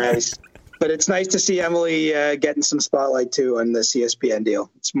being nice, but it's nice to see Emily getting some spotlight too on this ESPN deal.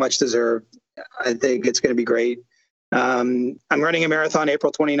 It's much deserved. I think it's going to be great. I'm running a marathon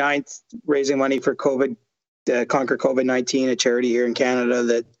April 29th, raising money for Conquer COVID-19, a charity here in Canada.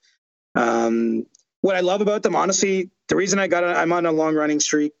 That what I love about them, honestly, the reason I'm on a long running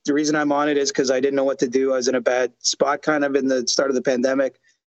streak. The reason I'm on it is because I didn't know what to do. I was in a bad spot kind of in the start of the pandemic.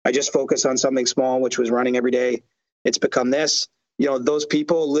 I just focused on something small, which was running every day. It's become this. Those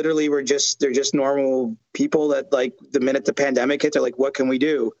people literally they're just normal people that, like, the minute the pandemic hit, they're like, what can we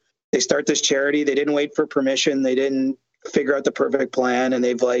do? They start this charity. They didn't wait for permission. They didn't figure out the perfect plan. And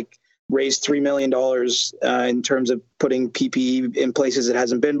they've raised $3 million in terms of putting PPE in places it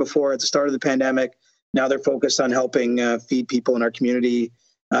hasn't been before at the start of the pandemic. Now they're focused on helping feed people in our community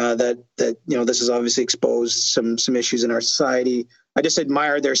that this has obviously exposed some issues in our society. I just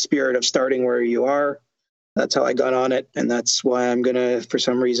admire their spirit of starting where you are. That's how I got on it. And that's why I'm going to, for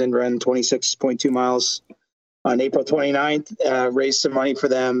some reason, run 26.2 miles on April 29th, raise some money for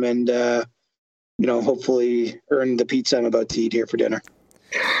them, and, hopefully earn the pizza I'm about to eat here for dinner.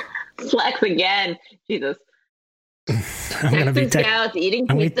 Flex again. Jesus. I'm going to be scouts, eating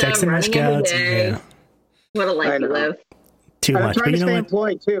pizza, running every day. Yeah. What a life to live. Too much. I'm trying to stay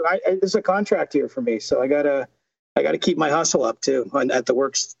employed too. There's a contract here for me, so I gotta keep my hustle up too at the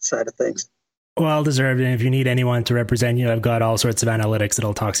work side of things. Well deserved. And if you need anyone to represent you, I've got all sorts of analytics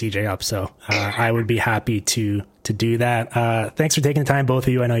that'll talk CJ up. So I would be happy to do that. Thanks for taking the time, both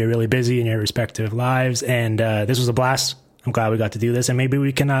of you. I know you're really busy in your respective lives, and this was a blast. I'm glad we got to do this, and maybe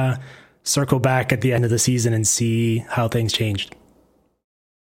we can circle back at the end of the season and see how things changed.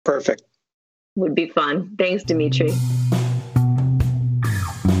 Perfect. Would be fun. Thanks, Dimitri.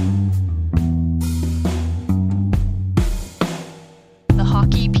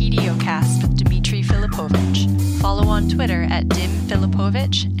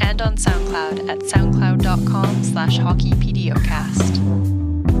 Mitrovic and on SoundCloud at soundcloud.com/hockeypdocast.